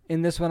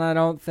in this one, I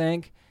don't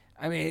think.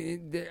 I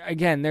mean,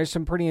 again, there's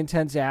some pretty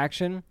intense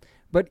action.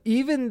 But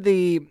even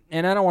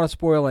and I don't want to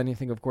spoil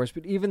anything, of course,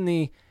 but even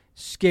the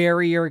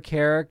scarier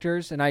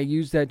characters, and I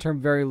use that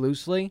term very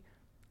loosely,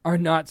 are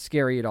not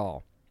scary at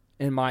all,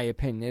 in my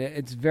opinion.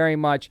 It's very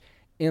much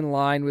in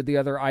line with the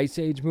other Ice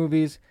Age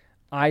movies.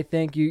 I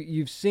think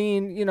you've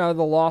seen, the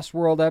Lost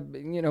World,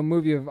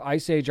 movie of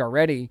Ice Age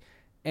already,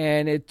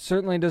 and it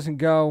certainly doesn't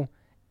go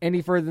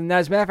any further than that.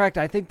 As a matter of fact,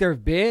 I think there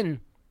have been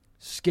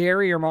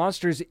scarier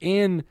monsters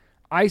in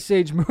Ice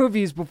Age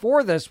movies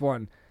before this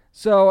one.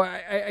 So,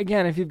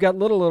 again, if you've got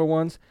little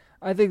ones,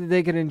 I think that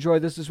they can enjoy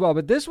this as well.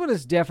 But this one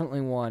is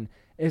definitely one,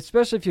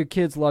 especially if your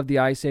kids love the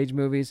Ice Age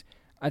movies.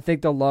 I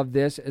think they'll love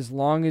this as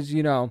long as,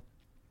 they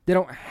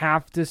don't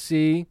have to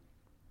see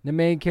the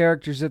main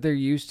characters that they're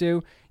used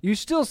to. You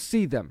still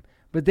see them,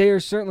 but they are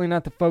certainly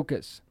not the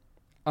focus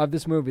of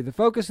this movie. The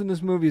focus in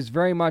this movie is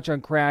very much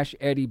on Crash,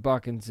 Eddie,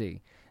 Buck, and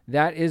Z.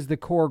 That is the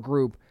core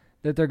group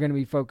that they're going to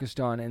be focused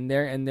on and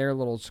their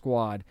little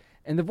squad.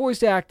 And the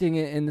voice acting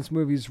in this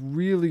movie is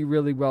really,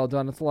 really well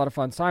done. It's a lot of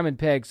fun. Simon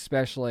Pegg,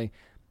 especially,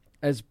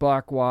 as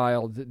Buck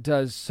Wild,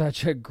 does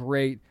such a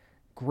great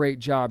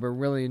job. I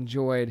really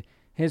enjoyed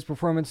his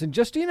performance. And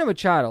Justina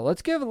Machado,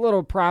 let's give a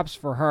little props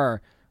for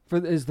her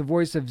as the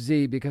voice of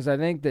Z, because I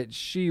think that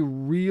she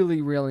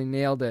really, really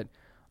nailed it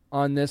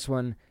on this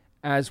one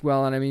as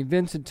well. And I mean,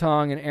 Vincent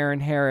Tong and Aaron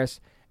Harris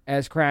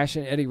as Crash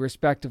and Eddie,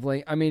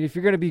 respectively. I mean, if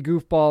you're going to be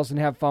goofballs and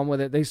have fun with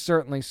it, they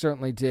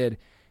certainly did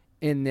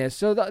in this.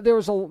 So there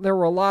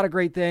were a lot of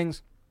great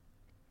things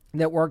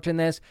that worked in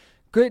this.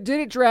 Did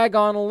it drag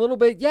on a little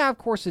bit? Yeah, of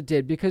course it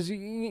did, because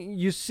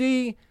you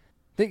see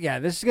that, yeah,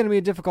 this is going to be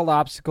a difficult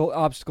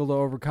obstacle to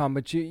overcome,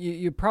 but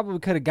you probably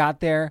could have got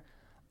there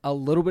a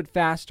little bit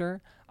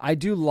faster. I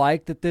do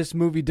like that this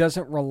movie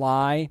doesn't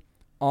rely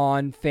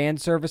on fan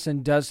service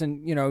and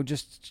doesn't,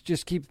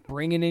 just keep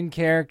bringing in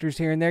characters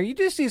here and there. You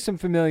do see some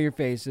familiar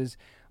faces,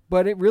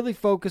 but it really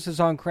focuses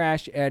on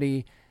Crash,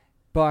 Eddie,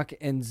 Buck,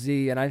 and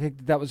Z, and I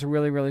think that was a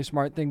really, really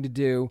smart thing to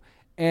do.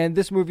 And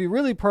this movie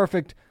really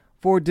perfect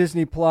for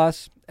Disney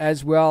Plus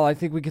as well. I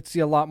think we could see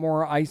a lot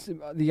more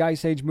the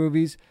Ice Age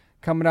movies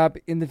coming up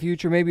in the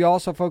future, maybe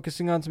also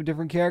focusing on some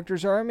different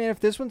characters. Or, I mean, if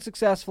this one's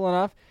successful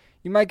enough,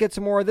 you might get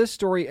some more of this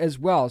story as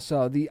well.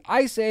 So the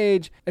Ice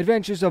Age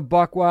Adventures of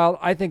Buck Wild,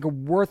 I think a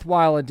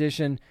worthwhile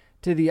addition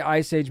to the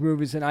Ice Age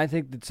movies, and I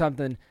think that's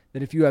something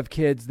that if you have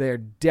kids, they're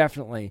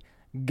definitely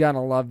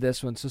gonna love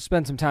this one. So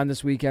spend some time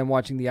this weekend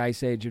watching the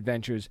Ice Age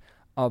Adventures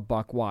of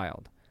Buck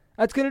Wild.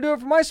 That's going to do it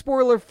for my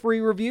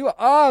spoiler-free review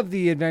of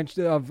the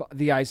Adventure of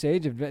the Ice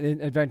Age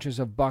Adventures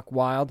of Buck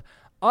Wild.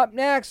 Up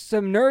next,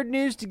 some nerd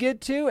news to get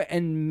to,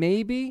 and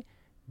maybe,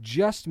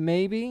 just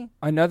maybe,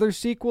 another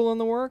sequel in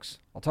the works.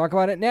 I'll talk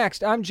about it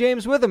next. I'm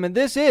James Witham, and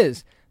this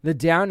is the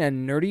Down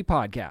and Nerdy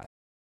Podcast.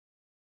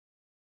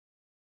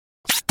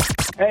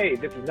 Hey,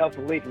 this is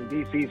Nelson Lee from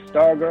DC's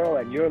Stargirl,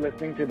 and you're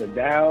listening to the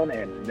Down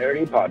and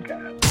Nerdy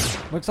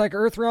Podcast. Looks like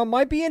Earthrealm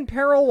might be in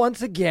peril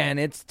once again.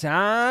 It's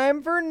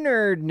time for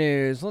nerd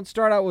news. Let's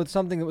start out with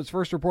something that was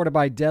first reported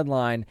by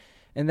Deadline,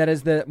 and that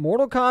is that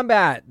Mortal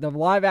Kombat, the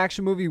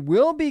live-action movie,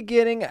 will be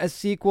getting a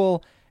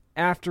sequel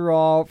after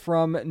all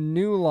from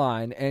New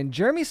Line. And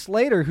Jeremy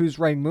Slater, who's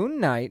writing Moon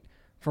Knight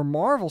for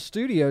Marvel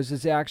Studios,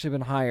 has actually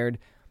been hired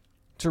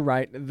to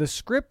write the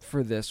script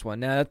for this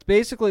one. Now, that's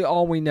basically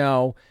all we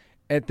know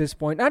at this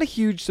point. Not a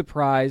huge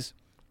surprise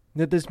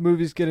that this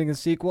movie's getting a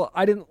sequel.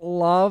 I didn't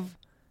love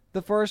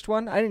the first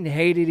one. I didn't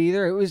hate it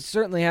either. It was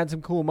certainly had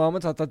some cool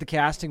moments. I thought the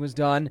casting was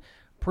done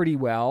pretty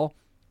well.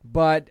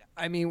 But,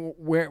 I mean,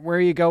 where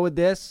you go with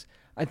this,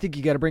 I think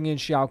you got to bring in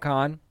Shao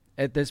Kahn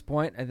at this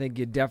point. I think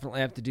you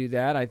definitely have to do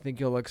that. I think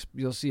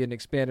you'll see an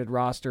expanded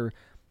roster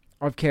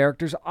of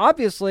characters.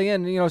 Obviously,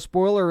 and,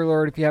 spoiler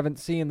alert if you haven't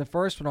seen the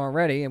first one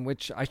already, in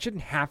which I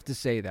shouldn't have to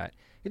say that.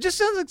 It just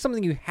sounds like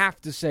something you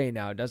have to say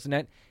now, doesn't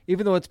it?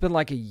 Even though it's been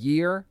like a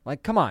year.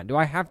 Like, come on, do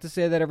I have to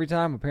say that every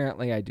time?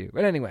 Apparently I do.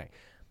 But anyway,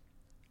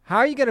 how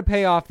are you going to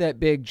pay off that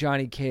big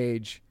Johnny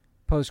Cage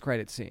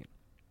post-credit scene?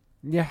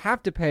 You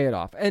have to pay it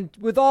off. And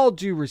with all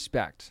due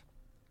respect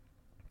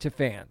to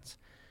fans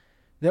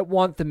that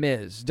want The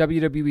Miz,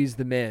 WWE's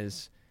The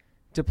Miz,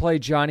 to play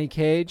Johnny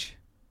Cage,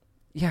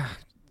 yeah,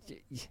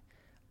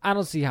 I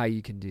don't see how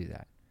you can do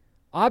that.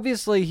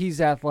 Obviously, he's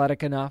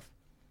athletic enough,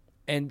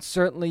 and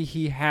certainly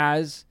he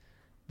has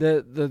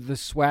the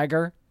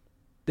swagger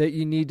that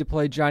you need to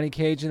play Johnny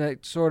Cage in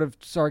that sort of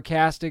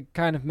sarcastic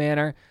kind of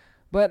manner.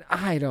 But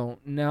I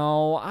don't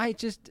know. I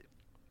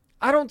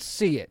don't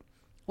see it.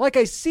 Like,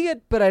 I see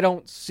it, but I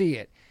don't see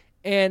it.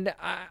 And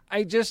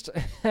I just,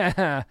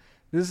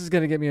 this is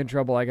going to get me in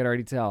trouble, I can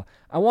already tell.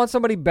 I want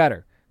somebody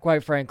better,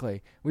 quite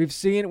frankly. We've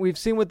seen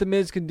what The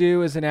Miz can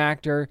do as an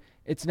actor.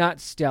 It's not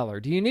stellar.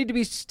 Do you need to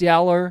be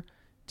stellar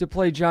to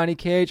play Johnny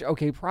Cage?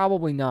 Okay,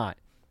 probably not.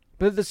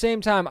 But at the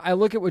same time, I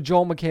look at what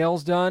Joel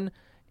McHale's done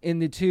in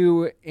the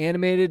 2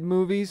 animated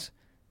movies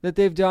that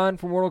they've done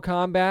for Mortal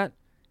Kombat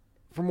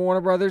from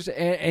Warner Brothers,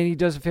 and he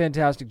does a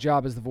fantastic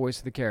job as the voice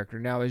of the character.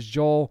 Now, is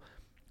Joel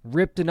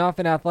ripped enough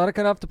and athletic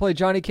enough to play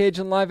Johnny Cage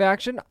in live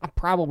action?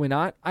 Probably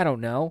not. I don't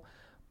know.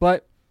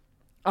 But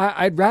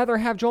I'd rather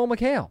have Joel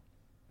McHale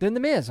than The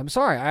Miz. I'm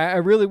sorry. I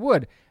really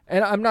would.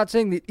 And I'm not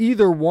saying that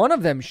either one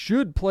of them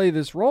should play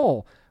this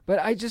role, but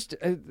I just,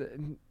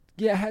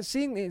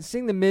 seeing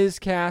The Miz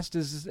cast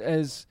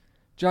as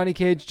Johnny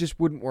Cage just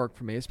wouldn't work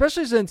for me,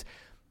 especially since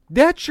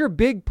that's your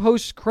big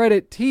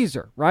post-credit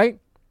teaser, right?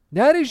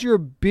 That is your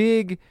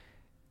big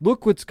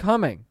look what's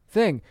coming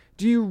thing.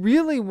 Do you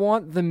really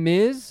want The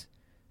Miz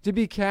to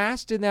be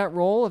cast in that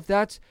role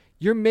if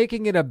you're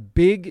making it a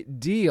big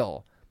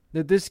deal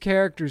that this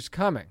character's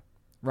coming,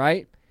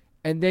 right?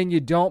 And then you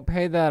don't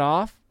pay that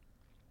off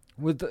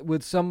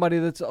with somebody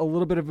that's a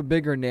little bit of a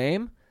bigger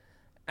name?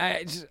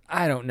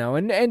 I don't know.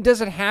 And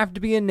does it have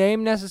to be a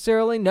name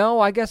necessarily? No,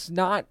 I guess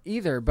not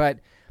either. But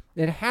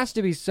it has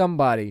to be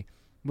somebody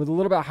with a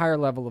little bit higher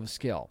level of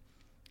skill,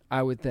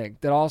 I would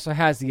think, that also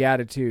has the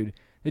attitude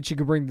that you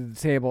can bring to the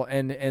table.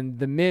 And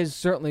The Miz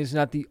certainly is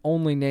not the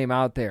only name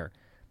out there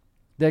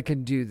that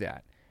can do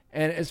that.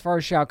 And as far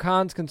as Shao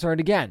Kahn's concerned,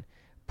 again,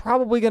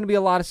 probably going to be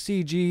a lot of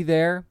CG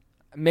there.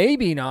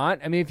 Maybe not.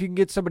 I mean, if you can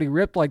get somebody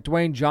ripped like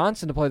Dwayne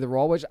Johnson to play the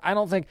role, which I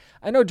don't think...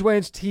 I know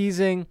Dwayne's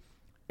teasing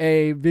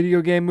a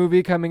video game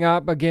movie coming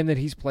up, a game that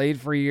he's played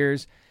for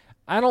years.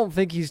 I don't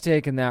think he's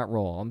taken that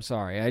role. I'm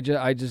sorry.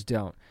 I just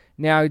don't.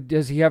 Now,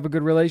 does he have a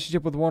good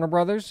relationship with Warner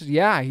Brothers?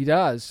 Yeah, he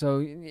does.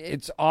 So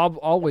it's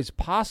always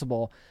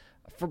possible.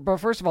 But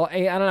first of all,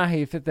 A, I don't know how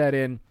you fit that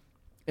in.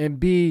 And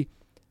B,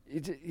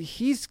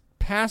 he's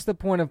past the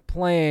point of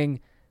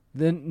playing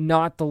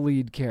not the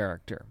lead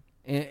character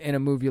in a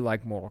movie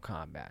like Mortal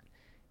Kombat.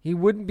 He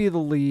wouldn't be the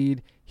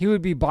lead. He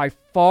would be by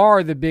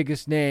far the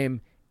biggest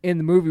name in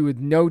the movie, with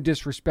no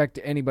disrespect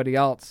to anybody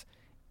else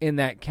in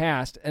that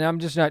cast. And I'm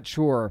just not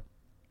sure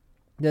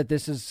that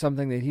this is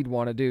something that he'd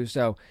want to do.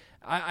 So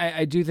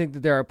I do think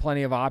that there are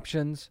plenty of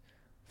options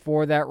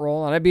for that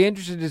role. And I'd be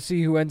interested to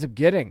see who ends up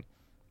getting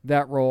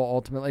that role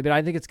ultimately. But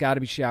I think it's got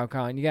to be Shao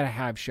Kahn. You got to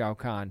have Shao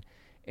Kahn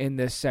in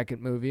this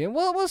second movie. And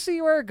we'll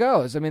see where it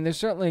goes. I mean, there's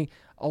certainly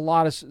a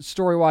lot of,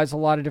 story-wise, a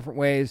lot of different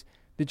ways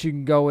that you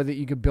can go with it.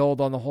 You could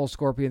build on the whole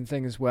Scorpion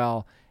thing as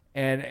well.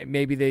 And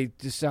maybe they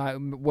decide,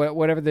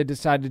 whatever they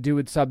decide to do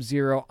with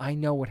Sub-Zero. I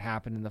know what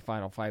happened in the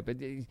final fight, but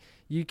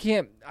you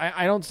can't,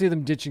 I don't see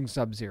them ditching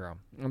Sub-Zero.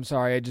 I'm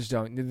sorry, I just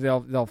don't.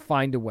 They'll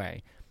find a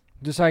way.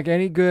 Just like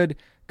any good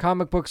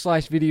comic book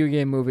 / video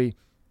game movie,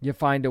 you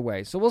find a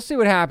way. So we'll see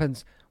what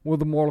happens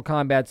with the Mortal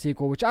Kombat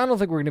sequel, which I don't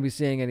think we're going to be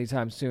seeing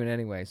anytime soon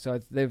anyway.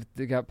 So they've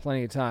got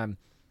plenty of time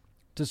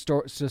to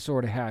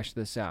sort of hash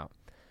this out.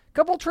 A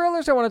couple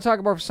trailers I want to talk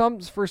about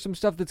for some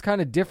stuff that's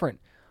kind of different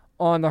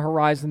on the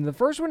horizon. The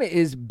first one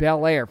is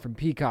Bel Air from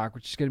Peacock,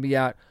 which is going to be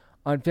out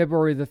on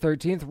February the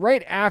 13th,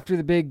 right after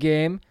the big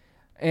game.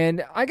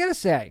 And I got to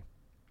say,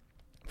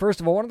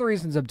 first of all, one of the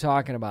reasons I'm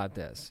talking about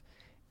this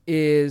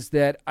is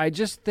that I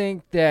just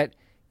think that,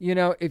 you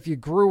know, if you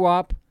grew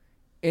up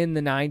in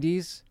the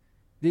 90s,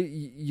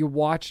 you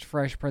watched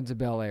Fresh Prince of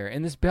Bel Air.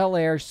 And this Bel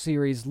Air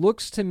series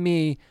looks to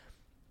me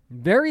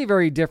very,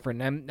 very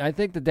different. And I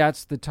think that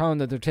that's the tone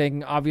that they're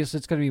taking. Obviously,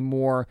 it's going to be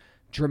more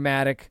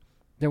dramatic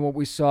than what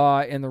we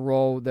saw in the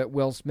role that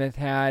Will Smith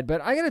had.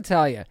 But I got to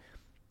tell you,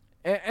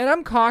 and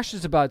I'm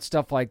cautious about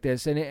stuff like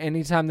this, and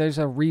anytime there's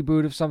a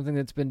reboot of something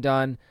that's been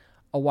done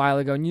a while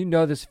ago, and you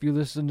know this if you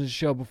listened to the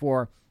show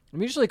before,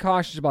 I'm usually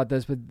cautious about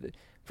this, but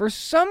for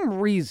some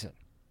reason,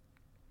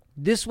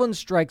 this one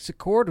strikes a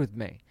chord with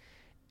me.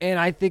 And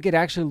I think it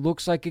actually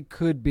looks like it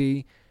could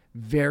be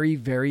very,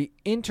 very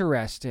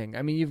interesting.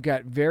 I mean, you've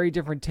got very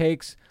different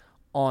takes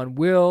on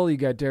Will. You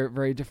got a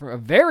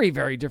very,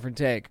 very different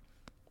take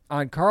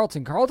on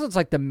Carlton. Carlton's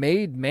like the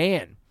made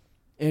man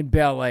in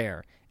Bel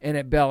Air and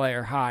at Bel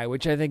Air High,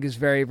 which I think is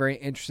very, very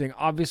interesting.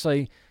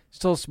 Obviously,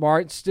 still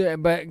smart,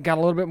 but got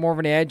a little bit more of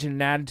an edge and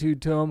an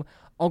attitude to him.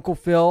 Uncle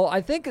Phil, I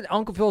think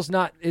Uncle Phil's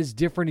not as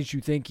different as you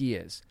think he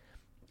is.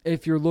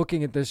 If you're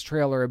looking at this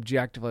trailer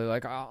objectively,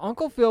 like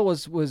Uncle Phil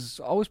was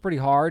always pretty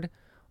hard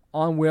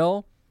on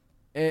Will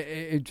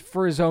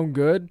for his own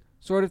good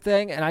sort of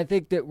thing. And I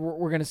think that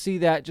we're going to see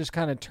that just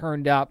kind of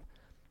turned up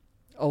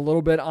a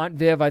little bit. Aunt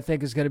Viv, I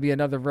think, is going to be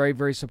another very,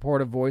 very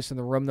supportive voice in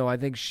the room, though. I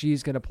think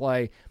she's going to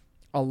play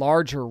a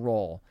larger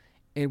role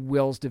in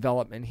Will's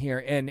development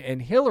here. And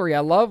Hillary, I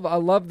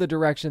love the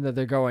direction that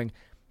they're going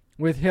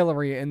with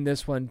Hillary in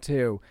this one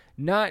too.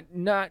 Not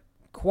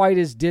quite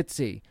as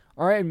ditzy.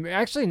 All right,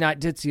 actually not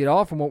ditzy at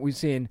all from what we've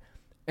seen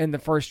in the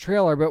first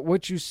trailer, but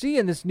what you see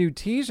in this new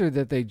teaser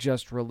that they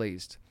just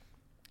released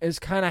is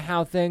kind of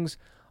how things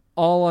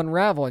all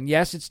unravel. And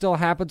yes, it still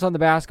happens on the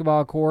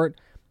basketball court.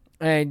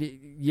 And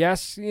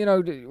yes,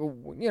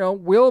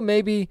 Will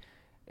maybe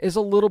is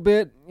a little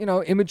bit,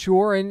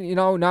 immature and,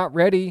 not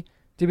ready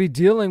to be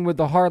dealing with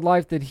the hard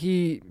life that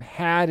he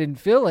had in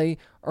Philly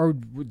or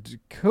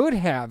could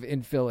have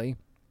in Philly.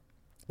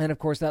 And, of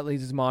course, that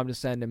leads his mom to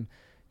send him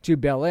to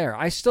Bel Air.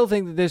 I still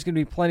think that there's going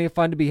to be plenty of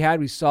fun to be had.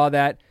 We saw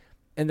that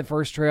in the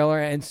first trailer,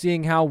 and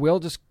seeing how Will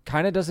just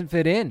kind of doesn't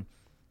fit in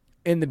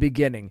the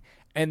beginning.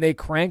 And they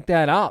crank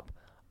that up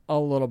a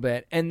little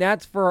bit. And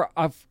that's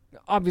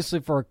obviously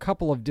for a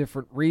couple of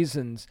different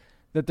reasons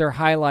that they're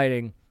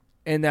highlighting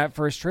in that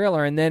first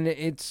trailer. And then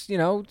it's,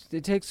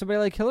 it takes somebody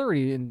like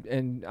Hillary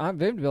and Aunt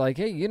Viv to be like,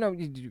 hey,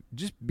 you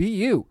just be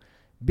you.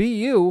 Be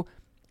you.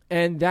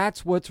 And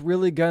that's what's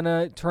really going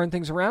to turn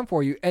things around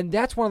for you. And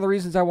that's one of the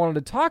reasons I wanted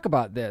to talk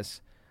about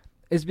this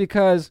is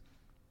because,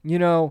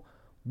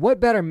 what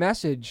better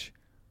message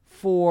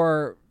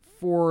for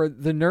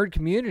the nerd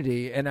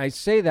community, and I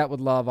say that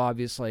with love,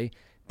 obviously,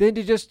 than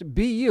to just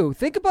be you.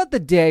 Think about the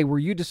day where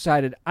you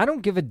decided, I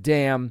don't give a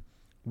damn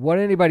what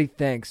anybody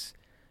thinks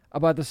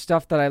about the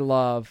stuff that I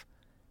love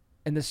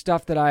and the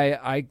stuff that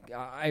I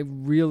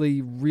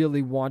really,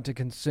 really want to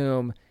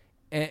consume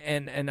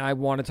and I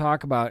want to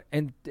talk about.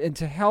 And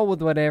to hell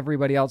with what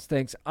everybody else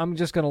thinks. I'm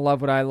just going to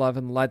love what I love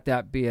and let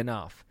that be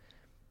enough.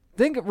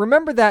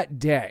 Remember that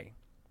day,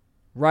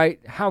 right?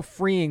 How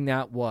freeing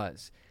that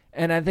was.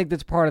 And I think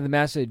that's part of the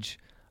message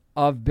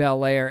of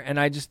Bel Air. And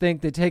I just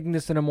think that taking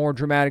this in a more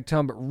dramatic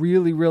tone, but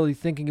really, really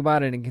thinking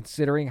about it and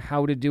considering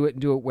how to do it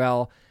and do it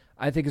well,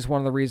 I think is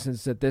one of the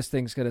reasons that this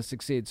thing's going to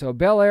succeed. So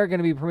Bel Air going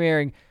to be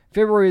premiering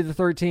February the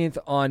 13th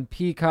on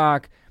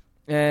Peacock,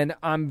 and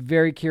I'm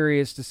very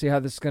curious to see how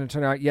this is going to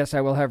turn out. Yes,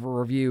 I will have a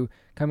review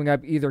coming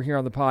up either here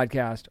on the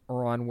podcast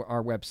or on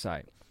our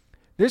website.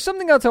 There's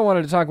something else I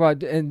wanted to talk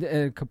about in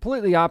a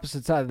completely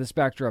opposite side of the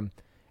spectrum,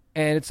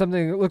 and it's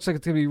something that looks like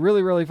it's going to be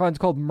really, really fun. It's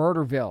called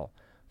Murderville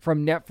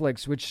from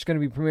Netflix, which is going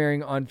to be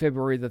premiering on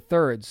February the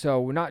 3rd, so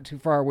we're not too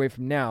far away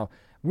from now.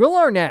 Will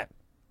Arnett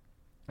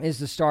is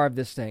the star of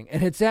this thing,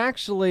 and it's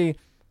actually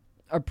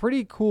a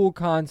pretty cool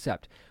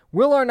concept.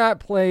 Will Arnett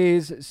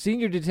plays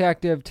senior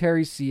detective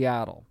Terry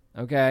Seattle,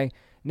 okay?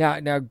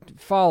 Now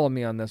follow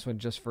me on this one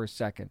just for a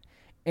second.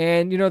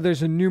 And,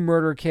 there's a new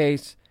murder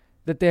case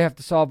that they have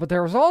to solve, but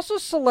there was also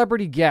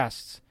celebrity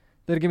guests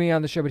that are going to be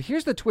on the show. But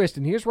here's the twist,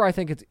 and here's where I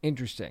think it's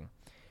interesting,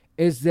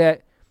 is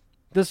that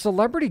the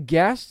celebrity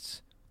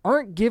guests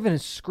aren't given a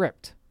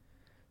script.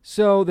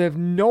 So they have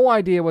no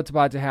idea what's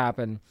about to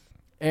happen,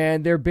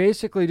 and they're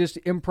basically just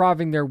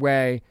improvising their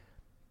way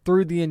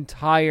through the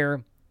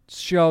entire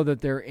show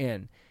that they're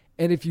in.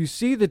 And if you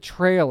see the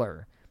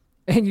trailer,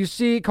 and you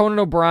see Conan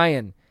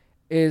O'Brien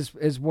is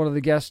one of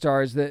the guest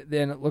stars,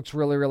 then it looks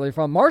really, really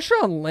fun.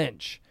 Marshawn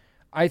Lynch,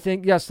 I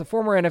think, yes, the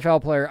former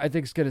NFL player, I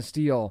think is going to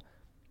steal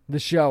the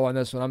show on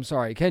this one. I'm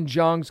sorry. Ken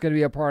Jeong's going to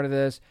be a part of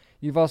this.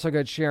 You've also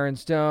got Sharon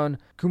Stone.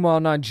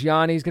 Kumail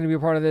Nanjiani is going to be a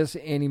part of this.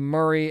 Annie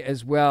Murray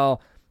as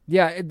well.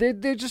 Yeah,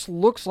 it just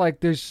looks like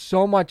there's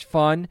so much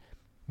fun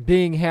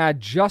being had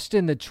just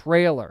in the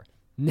trailer.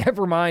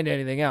 Never mind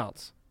anything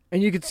else.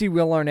 And you can see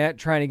Will Arnett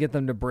trying to get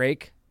them to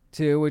break,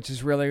 too, which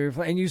is really, really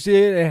fun. And you see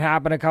it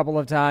happen a couple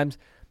of times.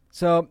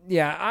 So,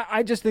 yeah,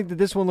 I just think that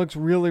this one looks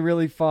really,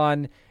 really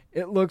fun.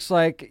 It looks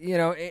like,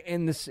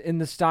 in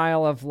the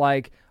style of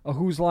like a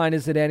Whose Line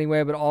Is It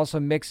Anyway, but also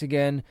mix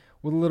again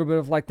with a little bit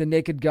of like the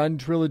Naked Gun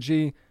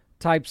trilogy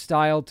type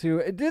style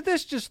too.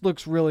 This just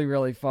looks really,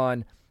 really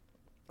fun.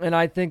 And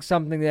I think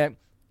something that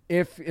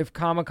if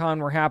Comic-Con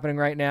were happening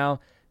right now,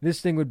 this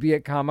thing would be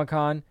at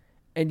Comic-Con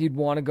and you'd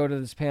want to go to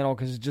this panel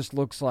because it just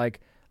looks like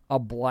a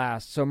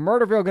blast. So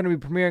Murderville going to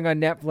be premiering on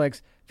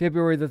Netflix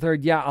February the 3rd.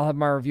 Yeah, I'll have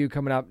my review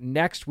coming up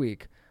next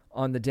week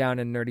on the Down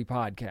and Nerdy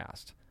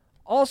podcast.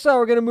 Also,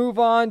 we're going to move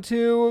on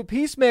to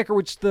Peacemaker,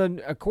 which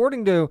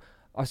according to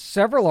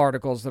several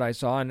articles that I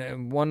saw,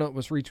 and one that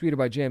was retweeted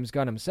by James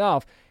Gunn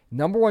himself,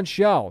 number one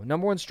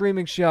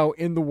streaming show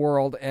in the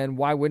world, and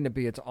why wouldn't it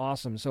be? It's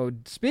awesome. So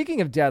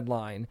speaking of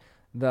Deadline,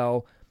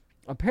 though,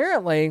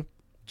 apparently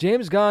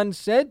James Gunn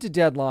said to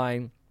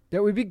Deadline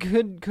that we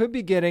could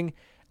be getting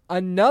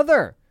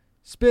another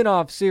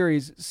spin-off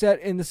series set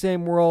in the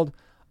same world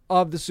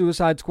of the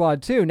Suicide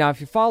Squad 2. Now,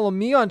 if you follow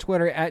me on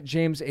Twitter at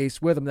James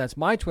Ace Witham, that's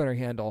my Twitter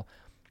handle,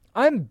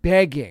 I'm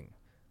begging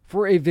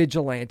for a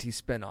Vigilante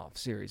spin-off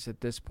series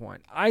at this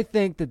point. I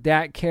think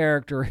that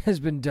character has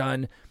been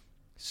done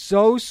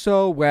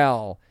so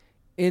well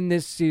in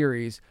this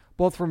series,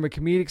 both from a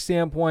comedic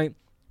standpoint,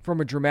 from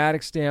a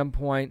dramatic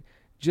standpoint,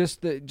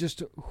 just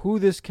who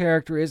this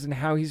character is and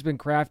how he's been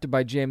crafted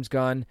by James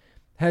Gunn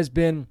has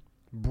been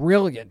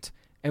brilliant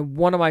and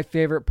one of my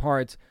favorite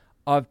parts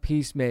of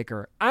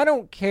Peacemaker. I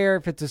don't care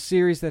if it's a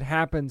series that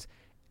happens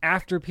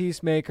after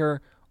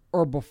Peacemaker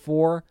or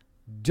before.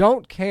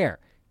 Don't care.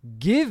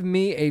 Give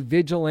me a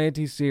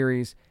Vigilante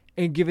series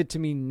and give it to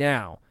me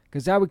now,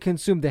 because I would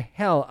consume the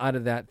hell out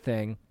of that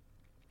thing,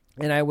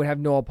 and I would have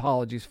no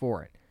apologies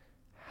for it.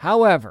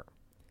 However,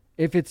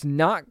 if it's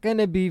not going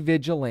to be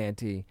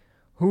Vigilante,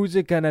 who's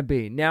it going to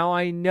be? Now,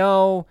 I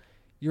know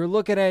you're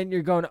looking at it and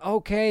you're going,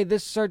 okay,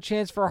 this is our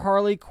chance for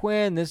Harley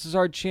Quinn. This is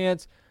our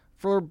chance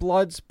for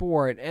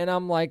Bloodsport. And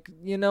I'm like,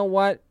 you know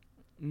what?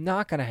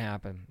 Not going to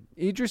happen.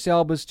 Idris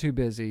Elba's too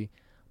busy.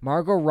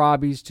 Margot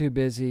Robbie's too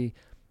busy.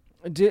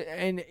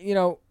 And, you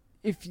know,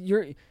 if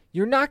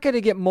you're not going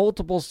to get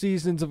multiple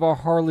seasons of a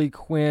Harley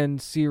Quinn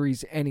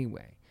series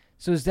anyway.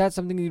 So is that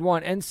something you'd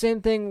want? And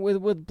same thing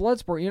with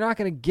Bloodsport. You're not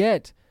going to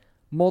get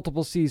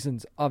multiple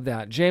seasons of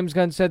that. James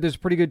Gunn said there's a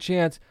pretty good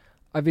chance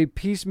of a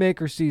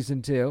Peacemaker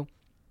season 2.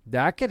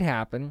 That could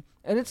happen.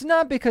 And it's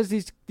not because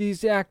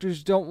these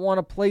actors don't want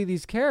to play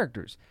these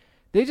characters.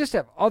 They just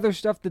have other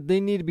stuff that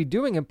they need to be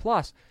doing. And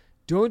plus,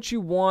 don't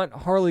you want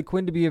Harley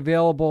Quinn to be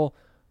available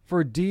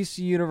for DC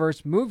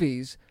Universe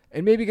movies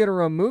and maybe get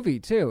her own movie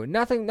too?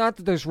 Not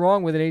that there's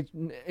wrong with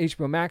an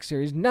HBO Max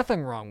series.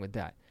 Nothing wrong with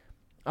that.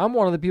 I'm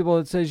one of the people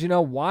that says, you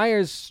know, why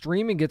is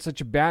streaming get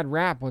such a bad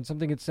rap? When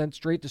something gets sent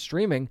straight to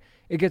streaming,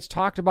 it gets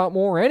talked about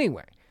more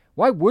anyway.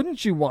 Why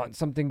wouldn't you want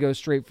something go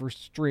straight for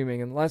streaming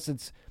unless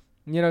it's,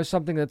 you know,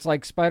 something that's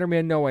like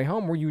Spider-Man No Way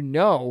Home, where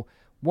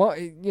well,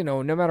 you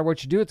know, no matter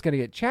what you do, it's going to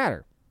get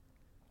chatter.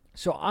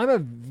 So I'm a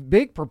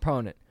big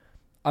proponent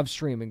of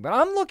streaming, but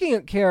I'm looking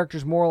at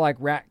characters more like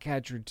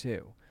Ratcatcher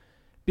 2.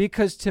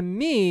 Because to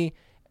me,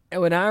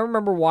 when I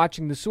remember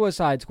watching The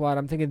Suicide Squad,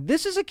 I'm thinking,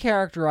 this is a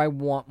character I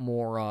want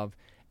more of,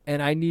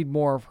 and I need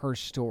more of her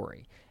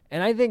story.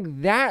 And I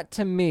think that,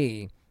 to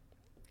me,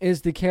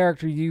 is the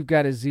character you've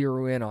got to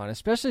zero in on,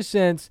 especially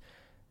since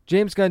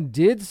James Gunn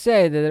did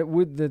say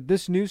that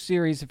this new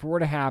series, if it were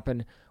to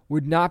happen,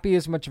 would not be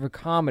as much of a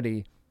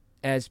comedy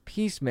as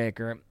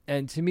Peacemaker.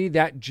 And to me,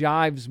 that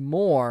jives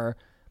more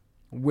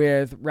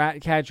with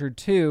Ratcatcher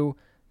 2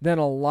 than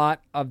a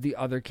lot of the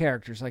other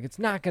characters. Like, it's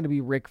not going to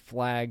be Rick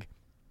Flag.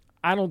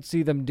 I don't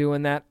see them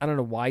doing that. I don't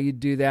know why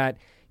you'd do that.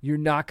 You're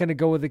not going to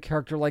go with a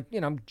character like, you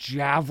know,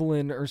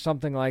 Javelin or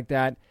something like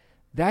that.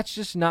 That's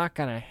just not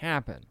going to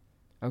happen.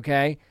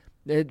 Okay?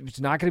 It's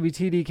not going to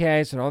be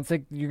TDK, so I don't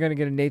think you're going to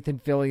get a Nathan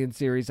Fillion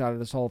series out of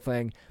this whole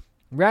thing.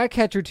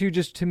 Ratcatcher 2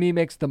 just, to me,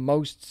 makes the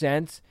most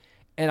sense,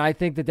 and I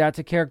think that that's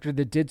a character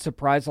that did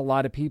surprise a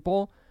lot of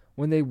people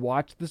when they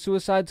watched The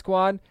Suicide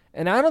Squad,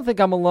 and I don't think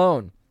I'm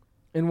alone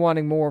in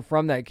wanting more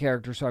from that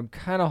character, so I'm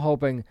kind of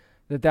hoping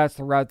that that's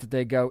the route that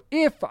they go.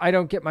 If I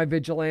don't get my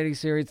Vigilante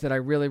series that I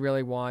really,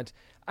 really want,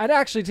 I'd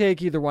actually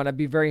take either one. I'd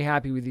be very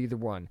happy with either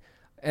one.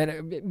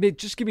 And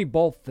just give me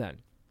both then.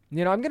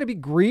 You know, I'm going to be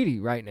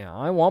greedy right now.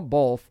 I want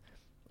both,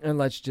 and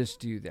let's just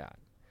do that.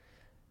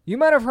 You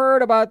might have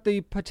heard about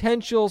the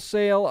potential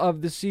sale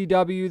of the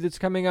CW that's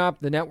coming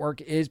up. The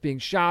network is being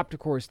shopped. Of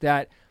course,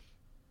 that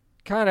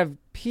kind of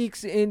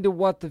peeks into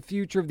what the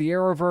future of the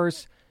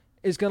Arrowverse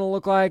is going to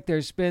look like.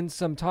 There's been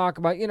some talk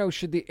about, you know,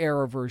 should the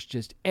Arrowverse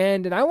just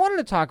end? And I wanted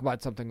to talk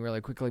about something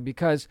really quickly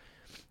because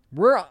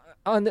we're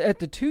at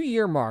the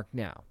 2-year mark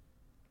now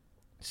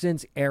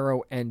since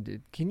Arrow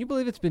ended. Can you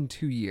believe it's been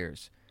 2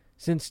 years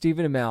since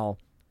Stephen Amell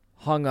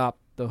hung up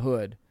the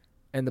hood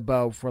and the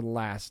bow for the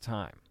last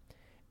time?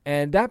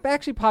 And that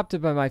actually popped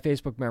up on my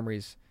Facebook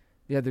memories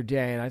the other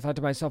day, and I thought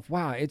to myself,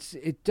 wow,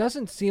 it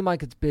doesn't seem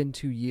like it's been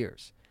 2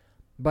 years,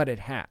 but it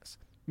has.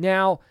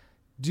 Now,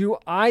 do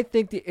I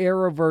think the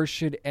Arrowverse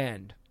should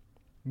end?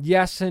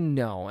 Yes and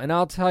no. And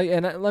I'll tell you,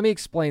 and let me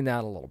explain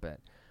that a little bit.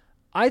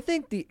 I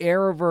think the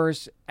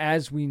Arrowverse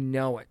as we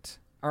know it,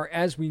 or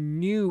as we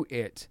knew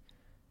it,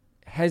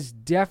 has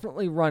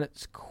definitely run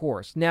its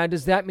course. Now,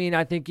 does that mean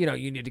I think, you know,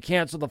 you need to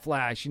cancel The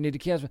Flash? You need to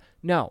cancel...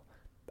 No,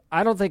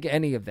 I don't think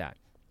any of that.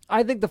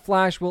 I think The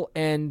Flash will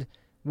end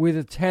with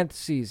a 10th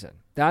season.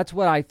 That's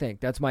what I think.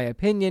 That's my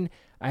opinion.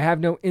 I have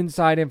no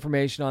inside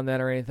information on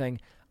that or anything.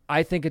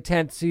 I think a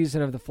 10th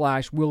season of The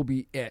Flash will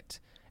be it.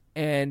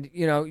 And,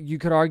 you know, you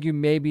could argue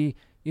maybe,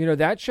 you know,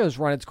 that show's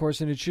run its course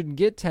and it shouldn't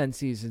get 10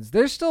 seasons.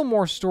 There's still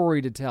more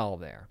story to tell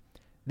there.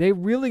 They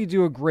really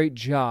do a great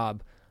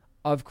job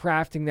of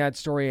crafting that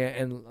story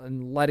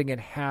and letting it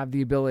have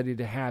the ability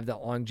to have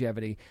that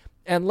longevity.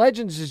 And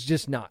Legends is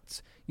just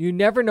nuts. You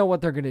never know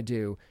what they're going to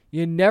do.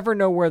 You never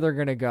know where they're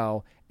going to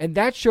go. And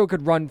that show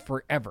could run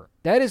forever.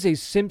 That is a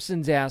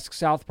Simpsons-esque,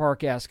 South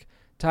Park-esque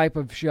type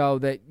of show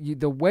that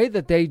the way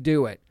that they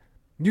do it,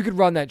 you could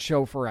run that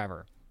show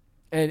forever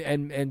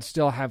and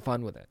still have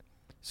fun with it.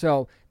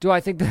 So do I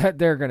think that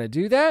they're going to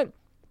do that?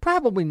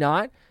 Probably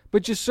not,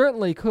 but you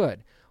certainly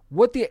could.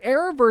 What the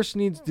Arrowverse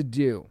needs to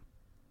do,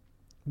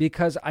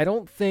 because I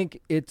don't think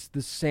it's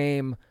the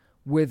same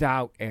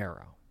without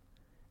Arrow.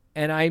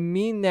 And I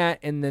mean that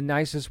in the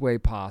nicest way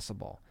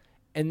possible.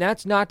 And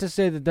that's not to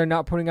say that they're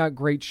not putting out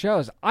great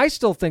shows. I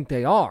still think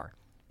they are.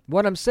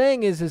 What I'm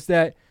saying is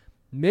that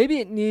maybe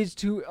it needs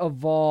to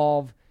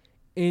evolve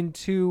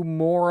into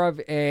more of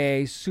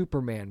a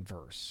Superman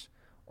verse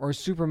or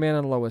Superman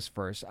and Lois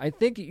verse. I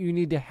think you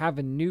need to have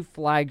a new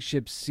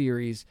flagship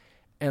series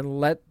and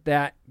let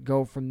that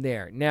go from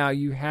there. Now,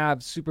 you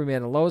have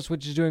Superman and Lois,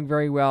 which is doing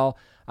very well.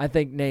 I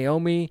think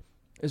Naomi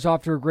is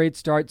off to a great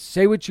start.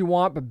 Say what you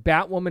want, but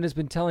Batwoman has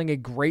been telling a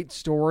great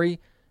story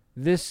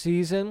this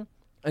season,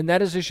 and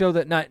that is a show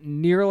that not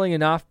nearly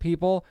enough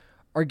people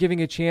are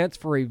giving a chance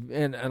for,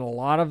 and a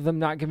lot of them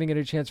not giving it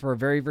a chance for a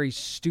very, very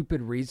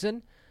stupid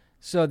reason.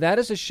 So that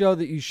is a show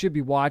that you should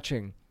be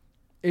watching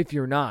if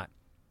you're not.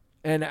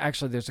 And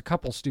actually, there's a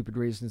couple stupid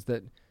reasons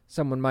that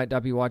someone might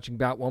not be watching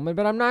Batwoman,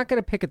 but I'm not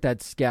going to pick at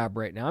that scab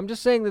right now. I'm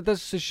just saying that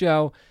this is a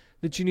show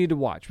that you need to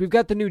watch. We've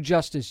got the new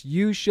Justice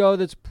U show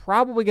that's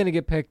probably going to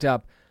get picked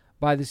up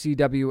by the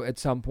CW at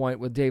some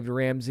point with David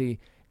Ramsey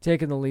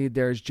taking the lead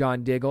there as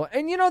John Diggle.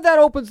 And, you know, that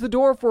opens the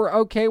door for,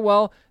 okay,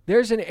 well,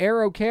 there's an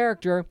Arrow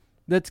character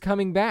that's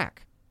coming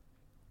back.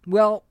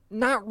 Well,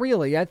 not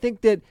really. I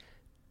think that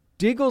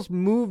Diggle's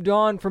moved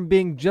on from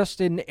being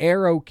just an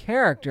Arrow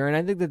character, and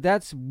I think that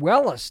that's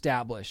well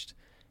established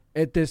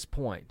at this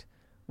point,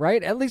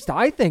 right? At least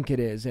I think it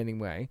is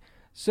anyway.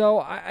 So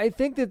I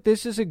think that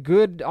this is a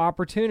good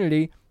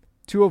opportunity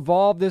to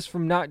evolve this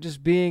from not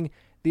just being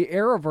the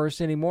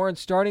Arrowverse anymore and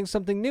starting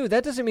something new.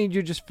 That doesn't mean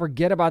you just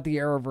forget about the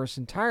Arrowverse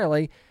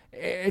entirely.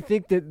 I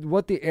think that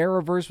what the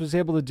Arrowverse was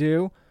able to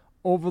do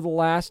over the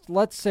last,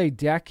 let's say,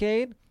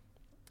 decade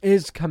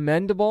is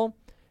commendable,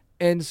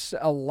 and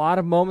a lot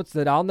of moments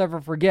that I'll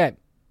never forget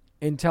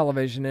in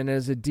television and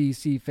as a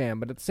DC fan.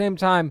 But at the same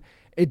time,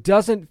 it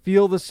doesn't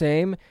feel the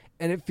same,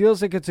 and it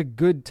feels like it's a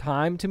good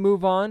time to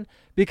move on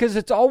because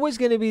it's always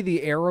going to be the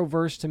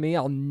Arrowverse to me.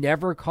 I'll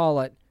never call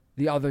it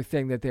the other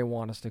thing that they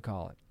want us to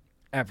call it,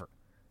 ever.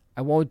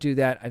 I won't do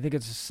that. I think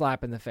it's a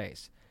slap in the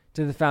face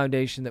to the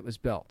foundation that was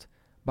built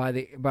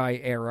by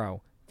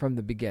Arrow from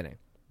the beginning.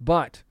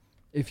 But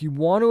if you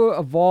want to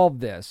evolve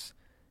this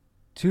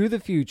to the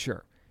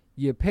future,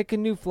 you pick a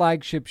new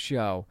flagship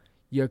show,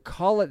 you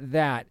call it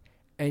that,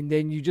 and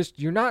then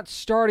you're not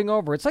starting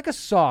over. It's like a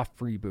soft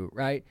reboot,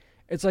 right?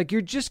 It's like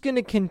you're just going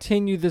to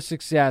continue the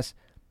success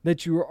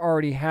that you were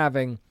already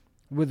having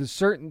with a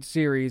certain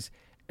series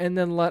and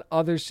then let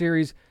other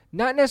series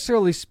not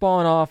necessarily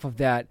spawn off of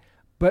that,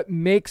 but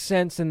make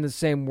sense in the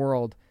same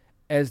world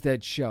as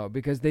that show,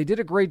 because they did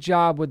a great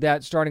job with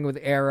that, starting with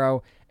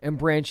Arrow and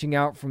branching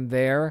out from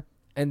there,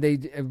 and they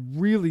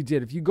really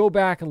did. If you go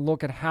back and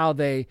look at how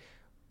they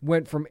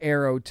went from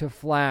Arrow to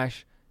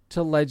Flash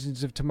to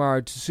Legends of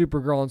Tomorrow to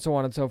Supergirl and so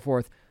on and so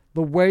forth,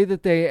 the way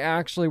that they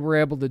actually were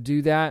able to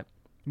do that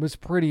was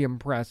pretty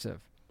impressive,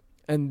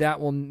 and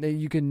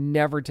you can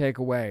never take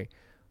away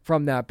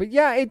from that. But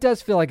yeah, it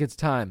does feel like it's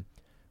time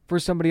for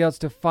somebody else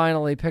to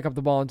finally pick up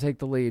the ball and take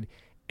the lead.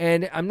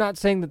 And I'm not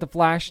saying that the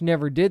Flash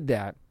never did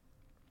that.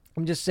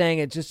 I'm just saying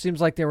it just seems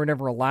like they were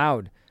never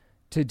allowed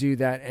to do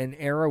that, and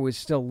Arrow is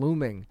still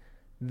looming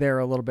there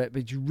a little bit.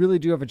 But you really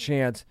do have a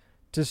chance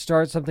to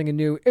start something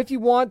anew if you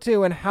want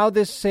to, and how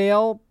this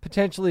sale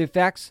potentially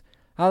affects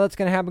how that's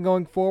going to happen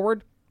going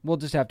forward, we'll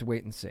just have to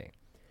wait and see.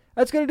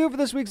 That's going to do it for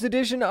this week's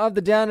edition of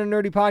the Down and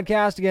Nerdy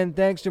Podcast. Again,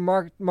 thanks to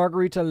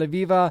Margarita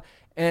Leviva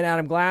and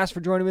Adam Glass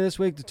for joining me this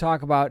week to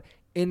talk about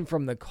In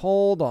From the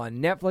Cold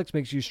on Netflix.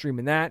 Make sure you're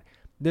streaming that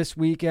this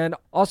weekend.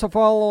 Also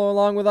follow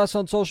along with us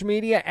on social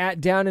media at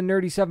Down and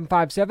Nerdy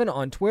 757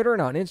 on Twitter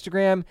and on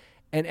Instagram,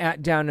 and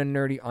at Down and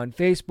Nerdy on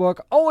Facebook.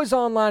 Always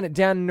online at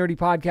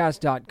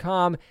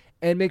downandnerdypodcast.com,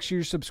 and make sure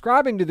you're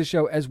subscribing to the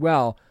show as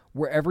well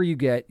wherever you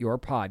get your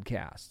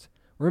podcasts.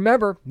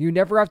 Remember, you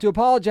never have to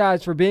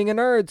apologize for being a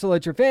nerd, so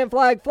let your fan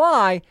flag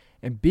fly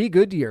and be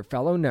good to your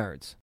fellow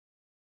nerds.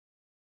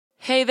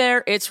 Hey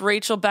there, it's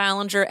Rachel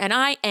Ballinger, and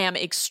I am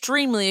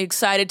extremely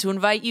excited to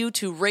invite you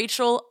to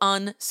Rachel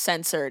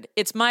Uncensored.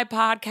 It's my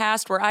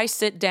podcast where I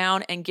sit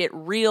down and get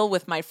real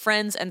with my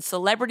friends and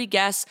celebrity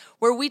guests,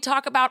 where we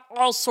talk about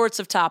all sorts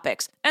of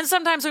topics. And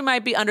sometimes we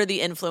might be under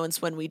the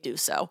influence when we do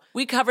so.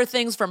 We cover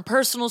things from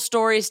personal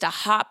stories to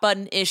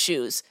hot-button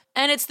issues.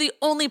 And it's the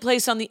only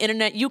place on the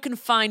internet you can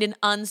find an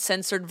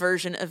uncensored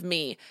version of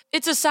me.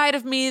 It's a side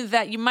of me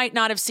that you might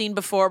not have seen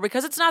before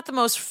because it's not the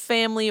most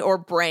family or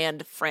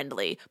brand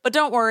friendly. But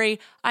don't worry,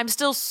 I'm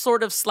still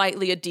sort of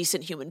slightly a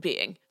decent human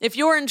being. If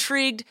you're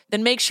intrigued,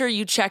 then make sure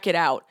you check it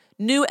out.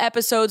 New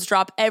episodes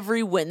drop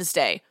every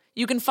Wednesday.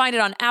 You can find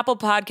it on Apple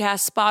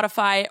Podcasts,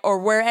 Spotify, or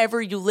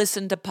wherever you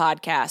listen to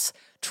podcasts.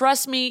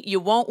 Trust me, you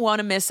won't want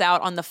to miss out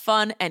on the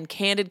fun and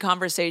candid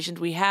conversations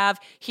we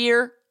have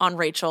here on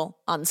Rachel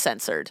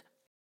Uncensored.